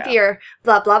don't have time for your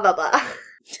blah blah blah blah.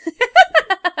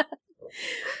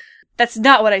 That's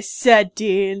not what I said,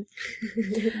 Dean.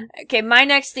 Okay, my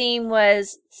next theme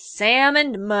was Sam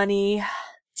and money.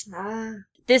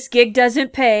 This gig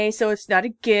doesn't pay, so it's not a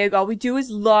gig. All we do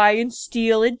is lie and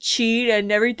steal and cheat,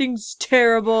 and everything's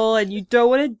terrible, and you don't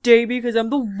want to date me because I'm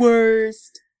the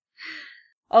worst.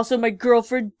 Also, my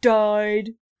girlfriend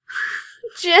died.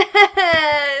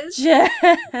 Jess! Jess!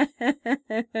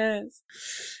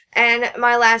 And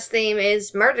my last theme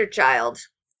is Murder Child.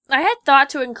 I had thought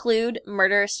to include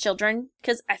murderous children,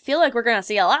 because I feel like we're going to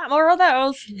see a lot more of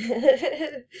those.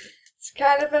 It's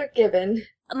kind of a given.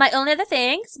 My only other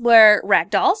things were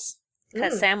ragdolls,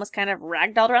 because Sam was kind of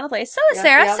ragdolled around the place. So was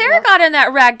Sarah. Sarah got in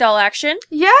that ragdoll action.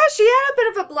 Yeah, she had a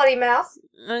bit of a bloody mouth.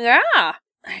 Yeah.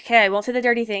 Okay, I won't say the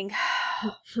dirty thing.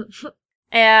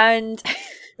 And...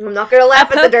 I'm not going to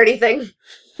laugh at the dirty thing.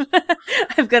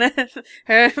 I'm gonna...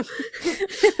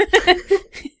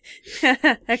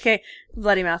 Okay,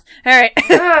 bloody mouth. Alright.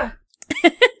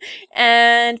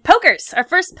 And pokers. Our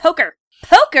first poker.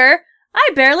 Poker? I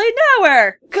barely know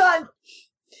her! God.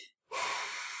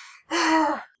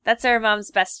 That's our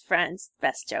mom's best friend's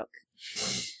best joke.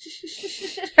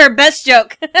 Her best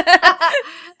joke.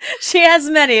 She has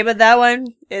many, but that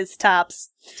one is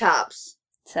tops. Tops.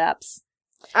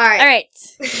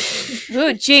 Alright.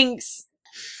 Ooh, jinx.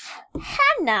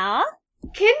 Hannah.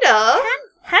 Kinder.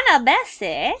 Hannah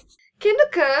Bessie.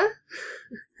 Kinderke.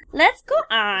 Let's go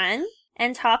on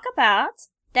and talk about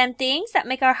them things that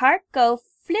make our heart go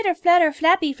flitter, flutter,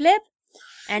 flappy, flip.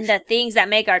 And the things that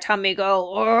make our tummy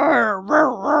go...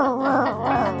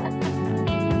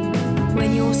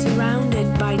 When you're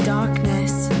surrounded by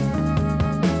darkness,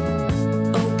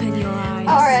 open your eyes.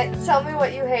 Alright, tell me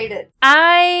what you hated.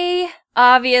 I'm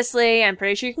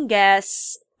pretty sure you can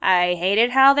guess, I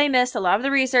hated how they missed a lot of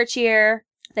the research here.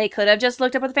 They could have just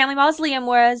looked up what the family mausoleum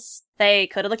was. They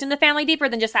could have looked into the family deeper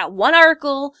than just that one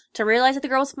article to realize that the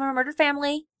girl was from a murdered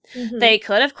family. Mm-hmm. They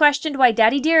could have questioned why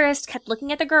Daddy Dearest kept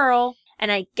looking at the girl.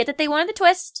 And I get that they wanted the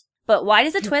twist, but why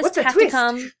does the twist have to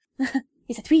come...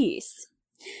 He's a twist.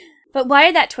 But why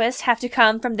did that twist have to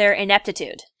come from their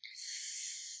ineptitude?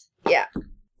 Yeah.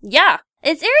 Yeah.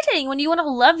 It's irritating when you want to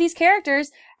love these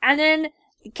characters, and then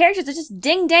characters are just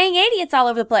ding-dang idiots all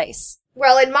over the place.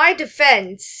 Well, in my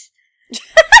defense...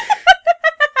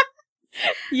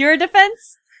 Your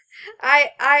defense?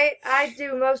 I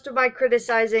do most of my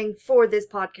criticizing for this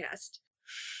podcast.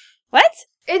 What?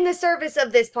 In the service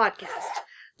of this podcast.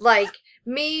 Like,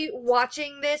 me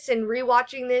watching this and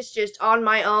rewatching this just on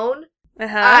my own.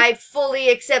 I fully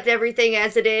accept everything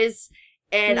as it is,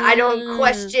 and I don't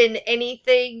question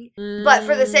anything. But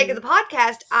for the sake of the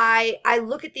podcast, I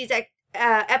look at these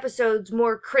episodes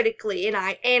more critically, and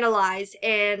I analyze,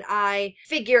 and I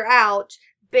figure out,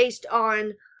 based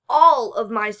on all of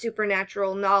my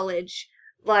supernatural knowledge,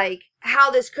 like,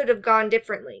 how this could have gone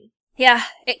differently. Yeah,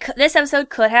 this episode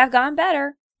could have gone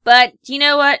better. But you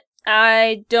know what?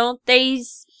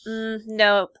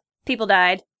 Nope. People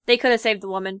died. They could have saved the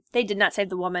woman. They did not save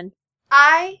the woman.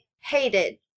 I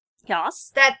hated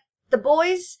Yes? that the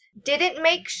boys didn't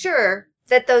make sure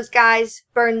that those guys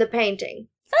burned the painting.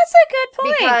 That's a good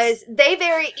point. Because they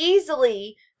very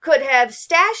easily could have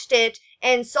stashed it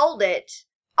and sold it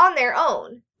on their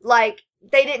own. Like,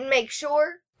 they didn't make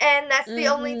sure. And that's the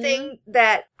only thing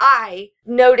that I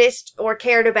noticed or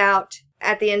cared about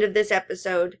at the end of this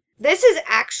episode. This is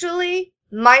actually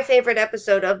my favorite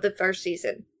episode of the first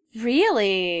season.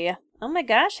 Really? Oh my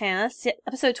gosh, Hannah.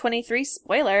 Episode 23,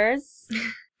 spoilers.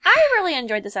 I really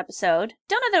enjoyed this episode.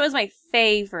 Don't know that it was my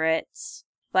favorite,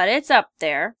 but it's up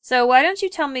there. So why don't you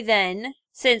tell me then,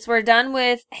 since we're done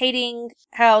with hating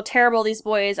how terrible these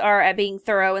boys are at being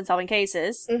thorough and solving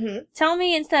cases, tell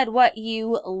me instead what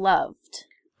you loved.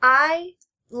 I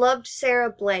loved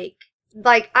Sarah Blake.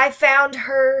 Like, I found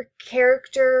her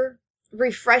character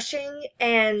refreshing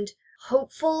and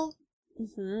hopeful.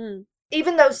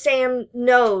 Even though Sam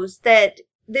knows that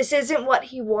this isn't what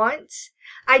he wants,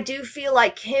 I do feel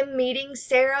like him meeting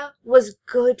Sarah was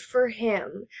good for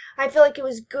him. I feel like it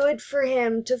was good for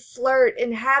him to flirt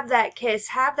and have that kiss,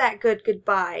 have that good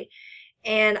goodbye.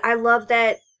 And I love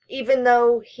that even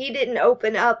though he didn't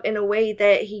open up in a way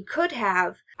that he could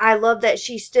have, I love that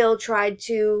she still tried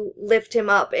to lift him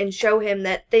up and show him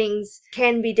that things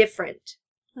can be different.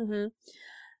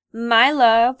 My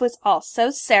love was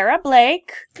also Sarah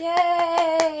Blake.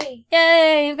 Yay!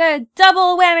 Yay! We've got a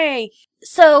double whammy!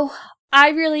 So, I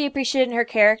really appreciated her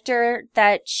character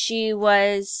that she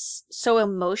was so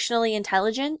emotionally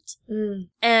intelligent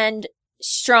and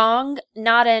strong,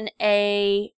 not in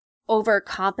a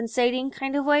overcompensating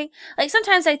kind of way. Like,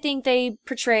 sometimes I think they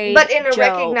portray but in a Jo,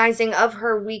 recognizing of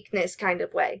her weakness kind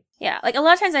of way. Yeah, like, a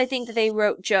lot of times I think that they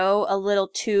wrote Jo a little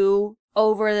too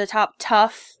over the top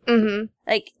tough.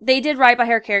 Like, they did right by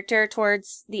her character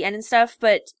towards the end and stuff,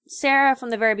 but Sarah, from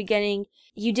the very beginning,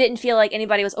 you didn't feel like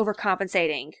anybody was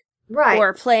overcompensating. Right.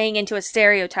 Or playing into a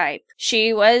stereotype.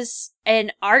 She was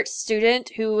an art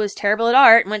student who was terrible at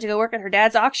art and went to go work at her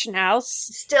dad's auction house.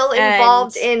 Still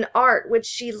involved in art, which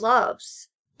she loves.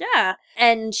 Yeah.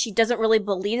 And she doesn't really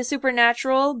believe the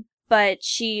supernatural, but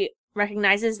she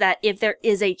recognizes that if there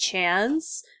is a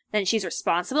chance, then she's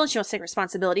responsible and she wants to take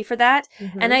responsibility for that.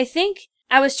 And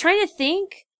I was trying to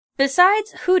think,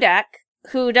 besides Hudak,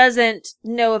 who doesn't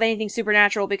know of anything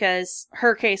supernatural because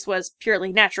her case was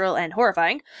purely natural and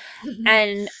horrifying,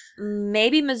 and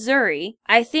maybe Missouri,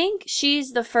 I think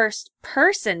she's the first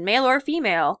person, male or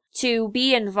female, to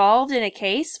be involved in a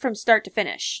case from start to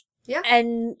finish. Yeah.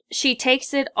 And she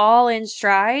takes it all in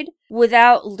stride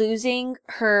without losing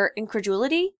her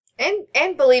incredulity. And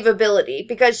believability,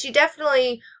 because she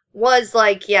definitely was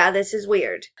like, yeah, this is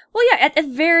weird. Well, yeah, at the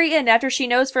very end, after she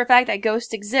knows for a fact that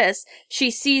ghosts exist,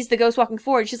 she sees the ghost walking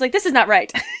forward, and she's like, this is not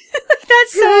right.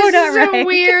 That's so not right. So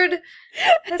weird.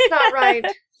 That's not right.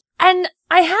 And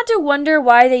I had to wonder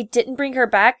why they didn't bring her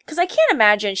back, because I can't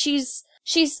imagine.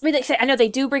 I know they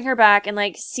do bring her back in,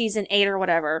 like, season 8 or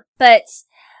whatever, but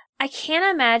I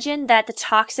can't imagine that the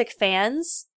toxic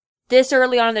fans this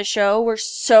early on in the show were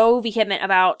so vehement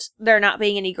about there not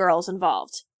being any girls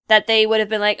involved that they would have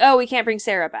been like, oh, we can't bring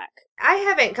Sarah back. I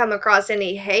haven't come across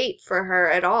any hate for her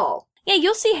at all. Yeah,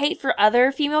 you'll see hate for other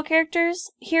female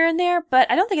characters here and there, but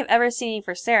I don't think I've ever seen any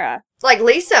for Sarah. Like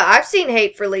Lisa. I've seen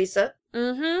hate for Lisa.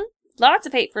 Lots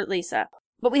of hate for Lisa.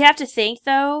 But we have to think,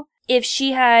 though, if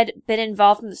she had been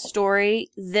involved in the story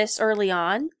this early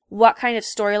on, what kind of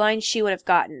storyline she would have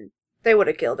gotten. They would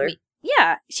have killed her.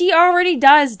 Yeah, she already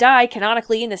does die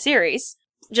canonically in the series.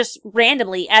 Just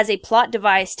randomly as a plot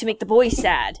device to make the boys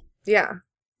sad. Yeah.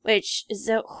 Which is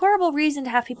a horrible reason to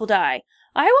have people die.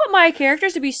 I want my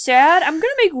characters to be sad. I'm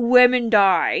gonna make women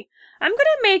die. I'm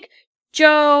gonna make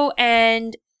Jo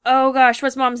and... oh gosh,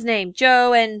 what's mom's name?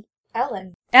 Jo and...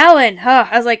 Ellen. Huh.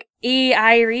 I was like,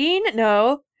 Irene?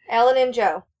 No. Ellen and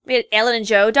Jo. We had Ellen and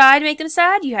Jo die to make them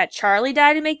sad. You had Charlie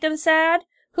die to make them sad.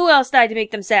 Who else died to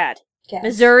make them sad? Yes.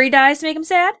 Missouri dies to make them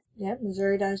sad. Yep,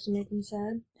 Missouri dies to make them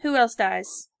sad. Who else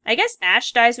dies? I guess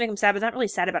Ash dies to make them sad, but not really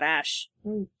sad about Ash.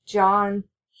 John.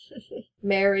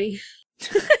 Mary.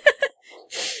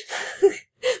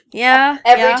 Yeah.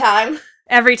 Every time.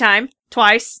 Every time.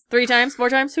 Twice. 3 times. 4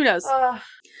 times. Who knows?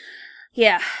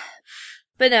 Yeah.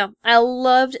 But no, I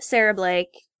loved Sarah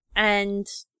Blake, and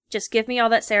just give me all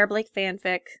that Sarah Blake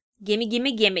fanfic. Gimme,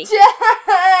 gimme, gimme.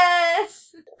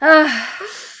 Yes!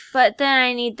 But then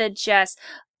I need the Jess.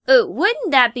 Oh,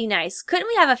 wouldn't that be nice? Couldn't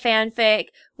we have a fanfic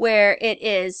where it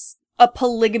is a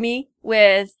polygamy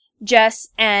with Jess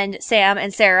and Sam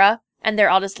and Sarah, and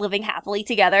they're all just living happily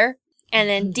together? And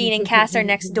then Dean and Cass are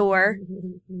next door.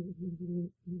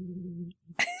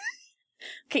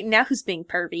 Okay, now who's being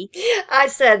pervy? I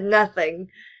said nothing.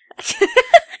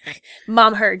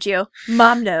 Mom heard you.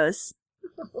 Mom knows.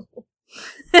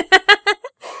 Hi,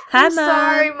 I'm Mom.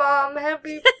 sorry, Mom.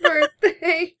 Happy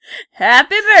birthday.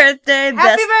 Happy birthday.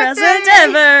 Best present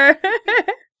ever.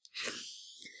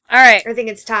 All right. I think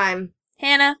it's time.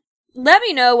 Hannah, let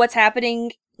me know what's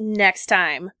happening next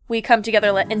time we come together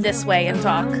in this way and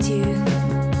talk. Around you.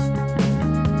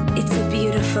 It's a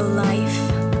beautiful life.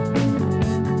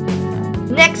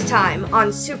 Next time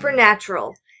on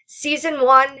Supernatural, Season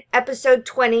 1, Episode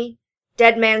 20,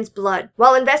 Dead Man's Blood.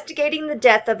 While investigating the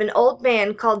death of an old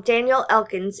man called Daniel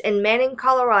Elkins in Manning,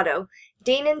 Colorado,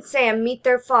 Dean and Sam meet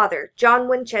their father, John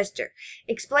Winchester,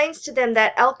 explains to them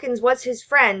that Elkins was his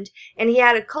friend, and he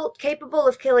had a cult capable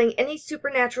of killing any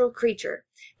supernatural creature.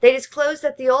 They disclose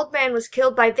that the old man was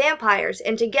killed by vampires,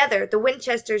 and together the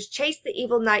Winchesters chased the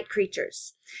evil night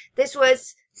creatures. This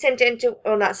was sent in to...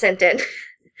 Oh, not sent in.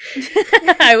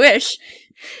 I wish.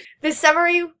 The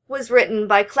summary was written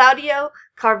by Claudio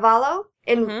Carvalho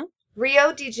in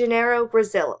Rio de Janeiro,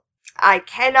 Brazil. I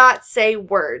cannot say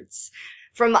words.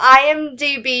 From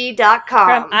IMDb.com.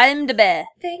 From IMDb.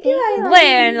 Thank you,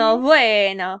 Bueno,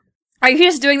 bueno. Are you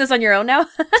just doing this on your own now?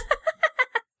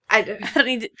 I do. I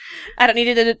don't need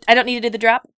to do the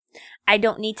drop. I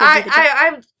don't need to do the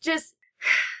drop.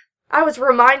 I was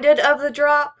reminded of the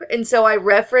drop, and so I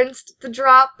referenced the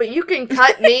drop, but you can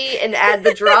cut me and add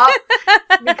the drop,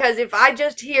 because if I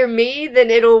just hear me,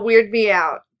 then it'll weird me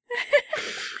out.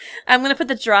 I'm gonna put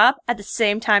the drop at the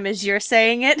same time as you're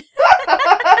saying it.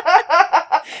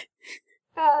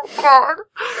 Oh, God.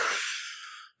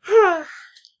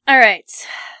 Alright,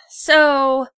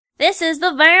 so this is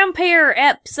the vampire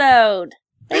episode.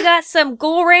 They got some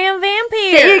Goran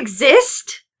vampires. They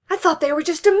exist? I thought they were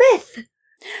just a myth.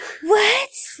 What?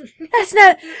 That's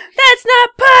not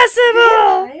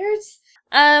possible! Vampires?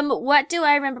 What do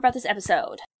I remember about this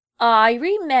episode? I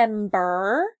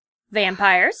remember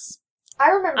vampires. I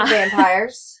remember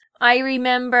vampires. I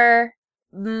remember,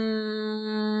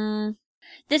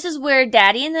 this is where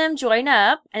Daddy and them join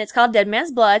up, and it's called Dead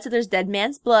Man's Blood, so there's Dead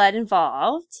Man's Blood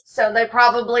involved. So they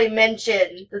probably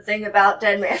mentioned the thing about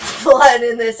Dead Man's Blood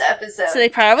in this episode. So they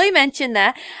probably mentioned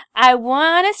that. I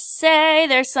want to say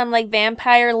there's some, like,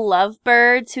 vampire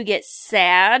lovebirds who get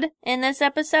sad in this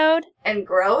episode. And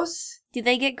gross? Do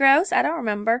they get gross? I don't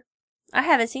remember. I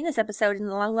haven't seen this episode in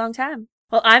a long, long time.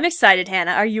 Well, I'm excited,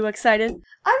 Hannah. Are you excited?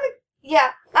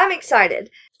 I'm excited.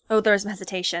 Oh, there's some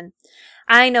hesitation.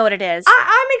 I know what it is.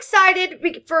 I'm excited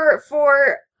for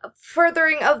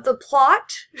furthering of the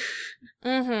plot.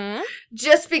 Mm-hmm.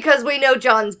 Just because we know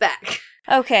John's back.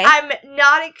 Okay. I'm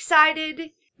not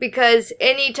excited because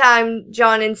anytime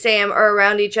John and Sam are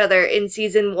around each other in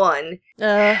season 1.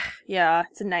 Yeah,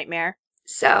 it's a nightmare.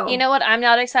 So. You know what I'm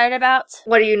not excited about?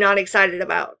 What are you not excited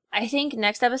about? I think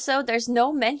next episode there's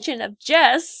no mention of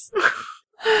Jess.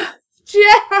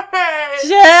 Jess!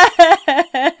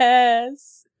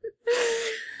 Jess!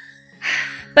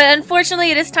 But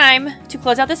unfortunately, it is time to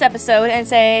close out this episode and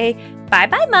say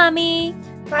bye-bye, Mommy!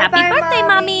 Happy birthday,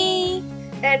 Mommy!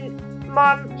 And,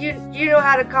 Mom, you know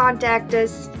how to contact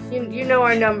us. You know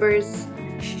our numbers.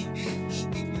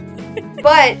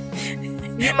 But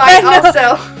you might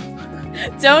also...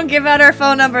 Don't give out our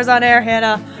phone numbers on air,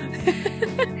 Hannah.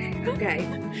 Okay.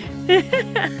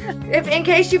 In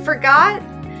case you forgot...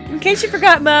 In case you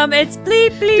forgot, Mom, it's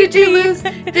bleep, bleep,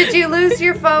 Did you lose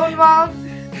your phone, Mom?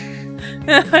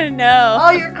 Oh, no.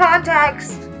 All your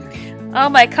contacts. All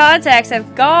my contacts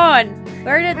have gone.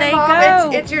 Where did they Mom,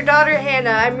 go? It's your daughter,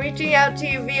 Hannah. I'm reaching out to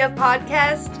you via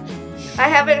podcast. I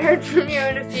haven't heard from you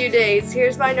in a few days.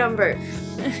 Here's my number.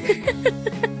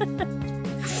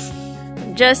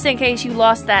 Just in case you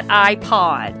lost that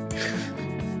iPod.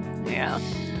 Yeah.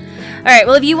 Alright,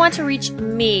 well, if you want to reach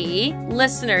me,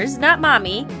 listeners, not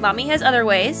Mommy has other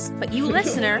ways, but you,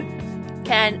 listener,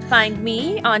 can find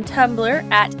me on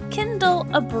Tumblr at Kindle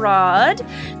Abroad.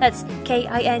 That's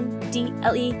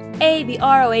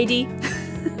KINDLEABROAD.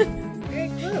 Very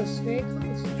close, very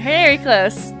close. Very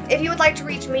close. If you would like to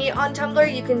reach me on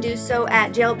Tumblr, you can do so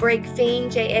at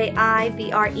JailbreakFiend,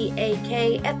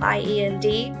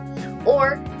 JailbreakFiend.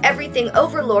 or Everything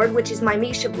Overlord, which is my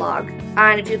Misha blog.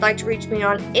 And if you'd like to reach me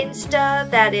on Insta,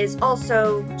 that is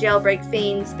also Jailbreak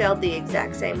Fiend, spelled the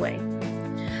exact same way.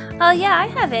 Oh yeah, I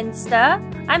have Insta.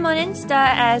 I'm on Insta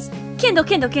as Kindle.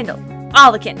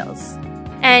 All the Kindles.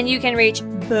 And you can reach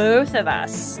both of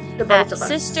us The both at of us.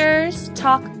 Sisters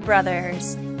Talk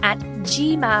Brothers at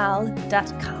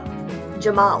gmail.com.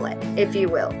 Jamale, if you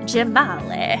will.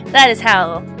 Jamale. That is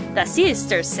how the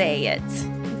sisters say it.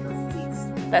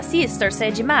 The sisters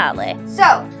say Jamale.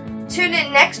 So, tune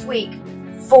in next week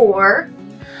for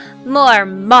More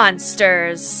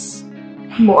monsters.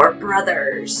 more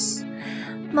brothers.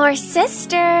 More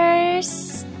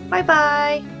sisters.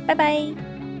 Bye-bye. Bye-bye.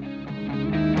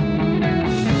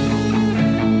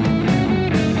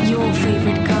 Your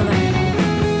favorite color.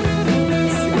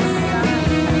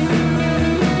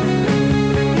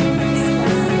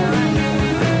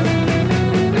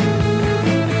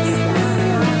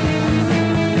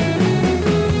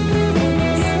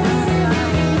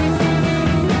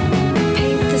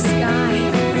 Paint the sky.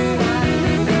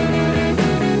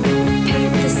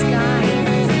 Paint the sky.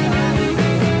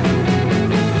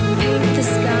 Paint the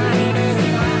sky.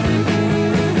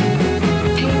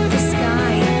 Paint the sky.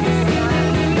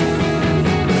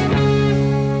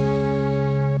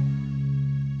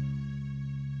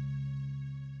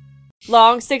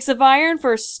 Long sticks of iron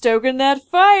for stoking that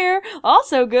fire.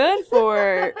 Also good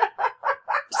for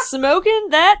smoking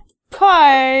that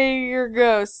pie, your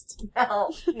ghost.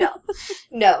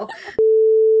 No.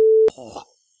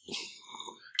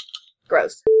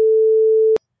 Gross.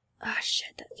 Oh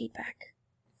shit, that feedback.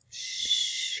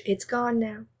 Shh, it's gone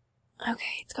now.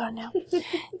 Okay, it's gone now.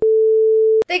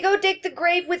 They go dig the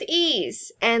grave with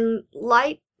ease and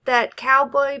light that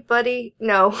cowboy buddy.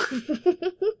 No.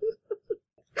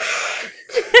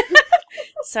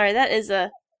 Sorry, that is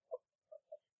a...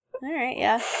 Alright,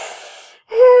 yeah.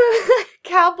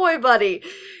 Cowboy buddy.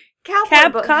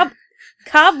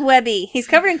 Cobwebby. He's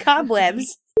covered in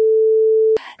cobwebs.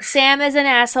 Sam is an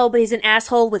asshole, but he's an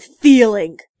asshole with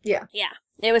feeling. Yeah. Yeah.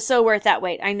 It was so worth that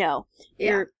wait. I know.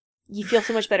 Yeah. You feel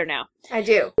so much better now. I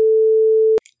do.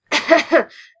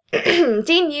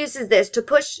 Dean uses this to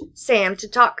push Sam to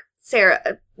talk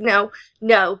Sarah. No.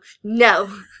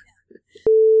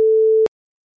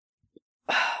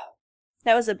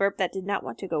 That was a burp that did not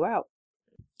want to go out.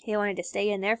 He wanted to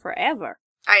stay in there forever.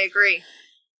 I agree.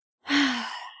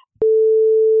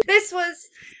 This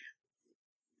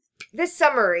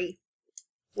summary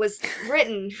was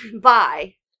written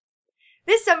by.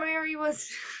 This summary was.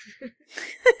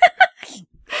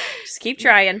 Just keep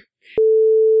trying.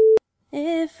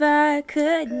 If I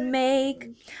could make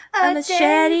a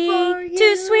machete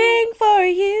to swing for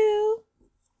you,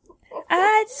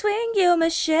 I'd swing your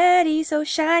machete so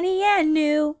shiny and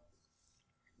new.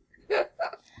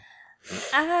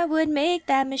 I would make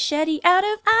that machete out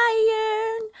of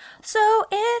iron, so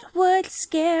it would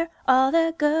scare all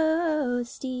the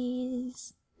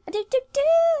ghosties. Do.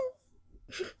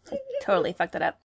 Totally fucked that up.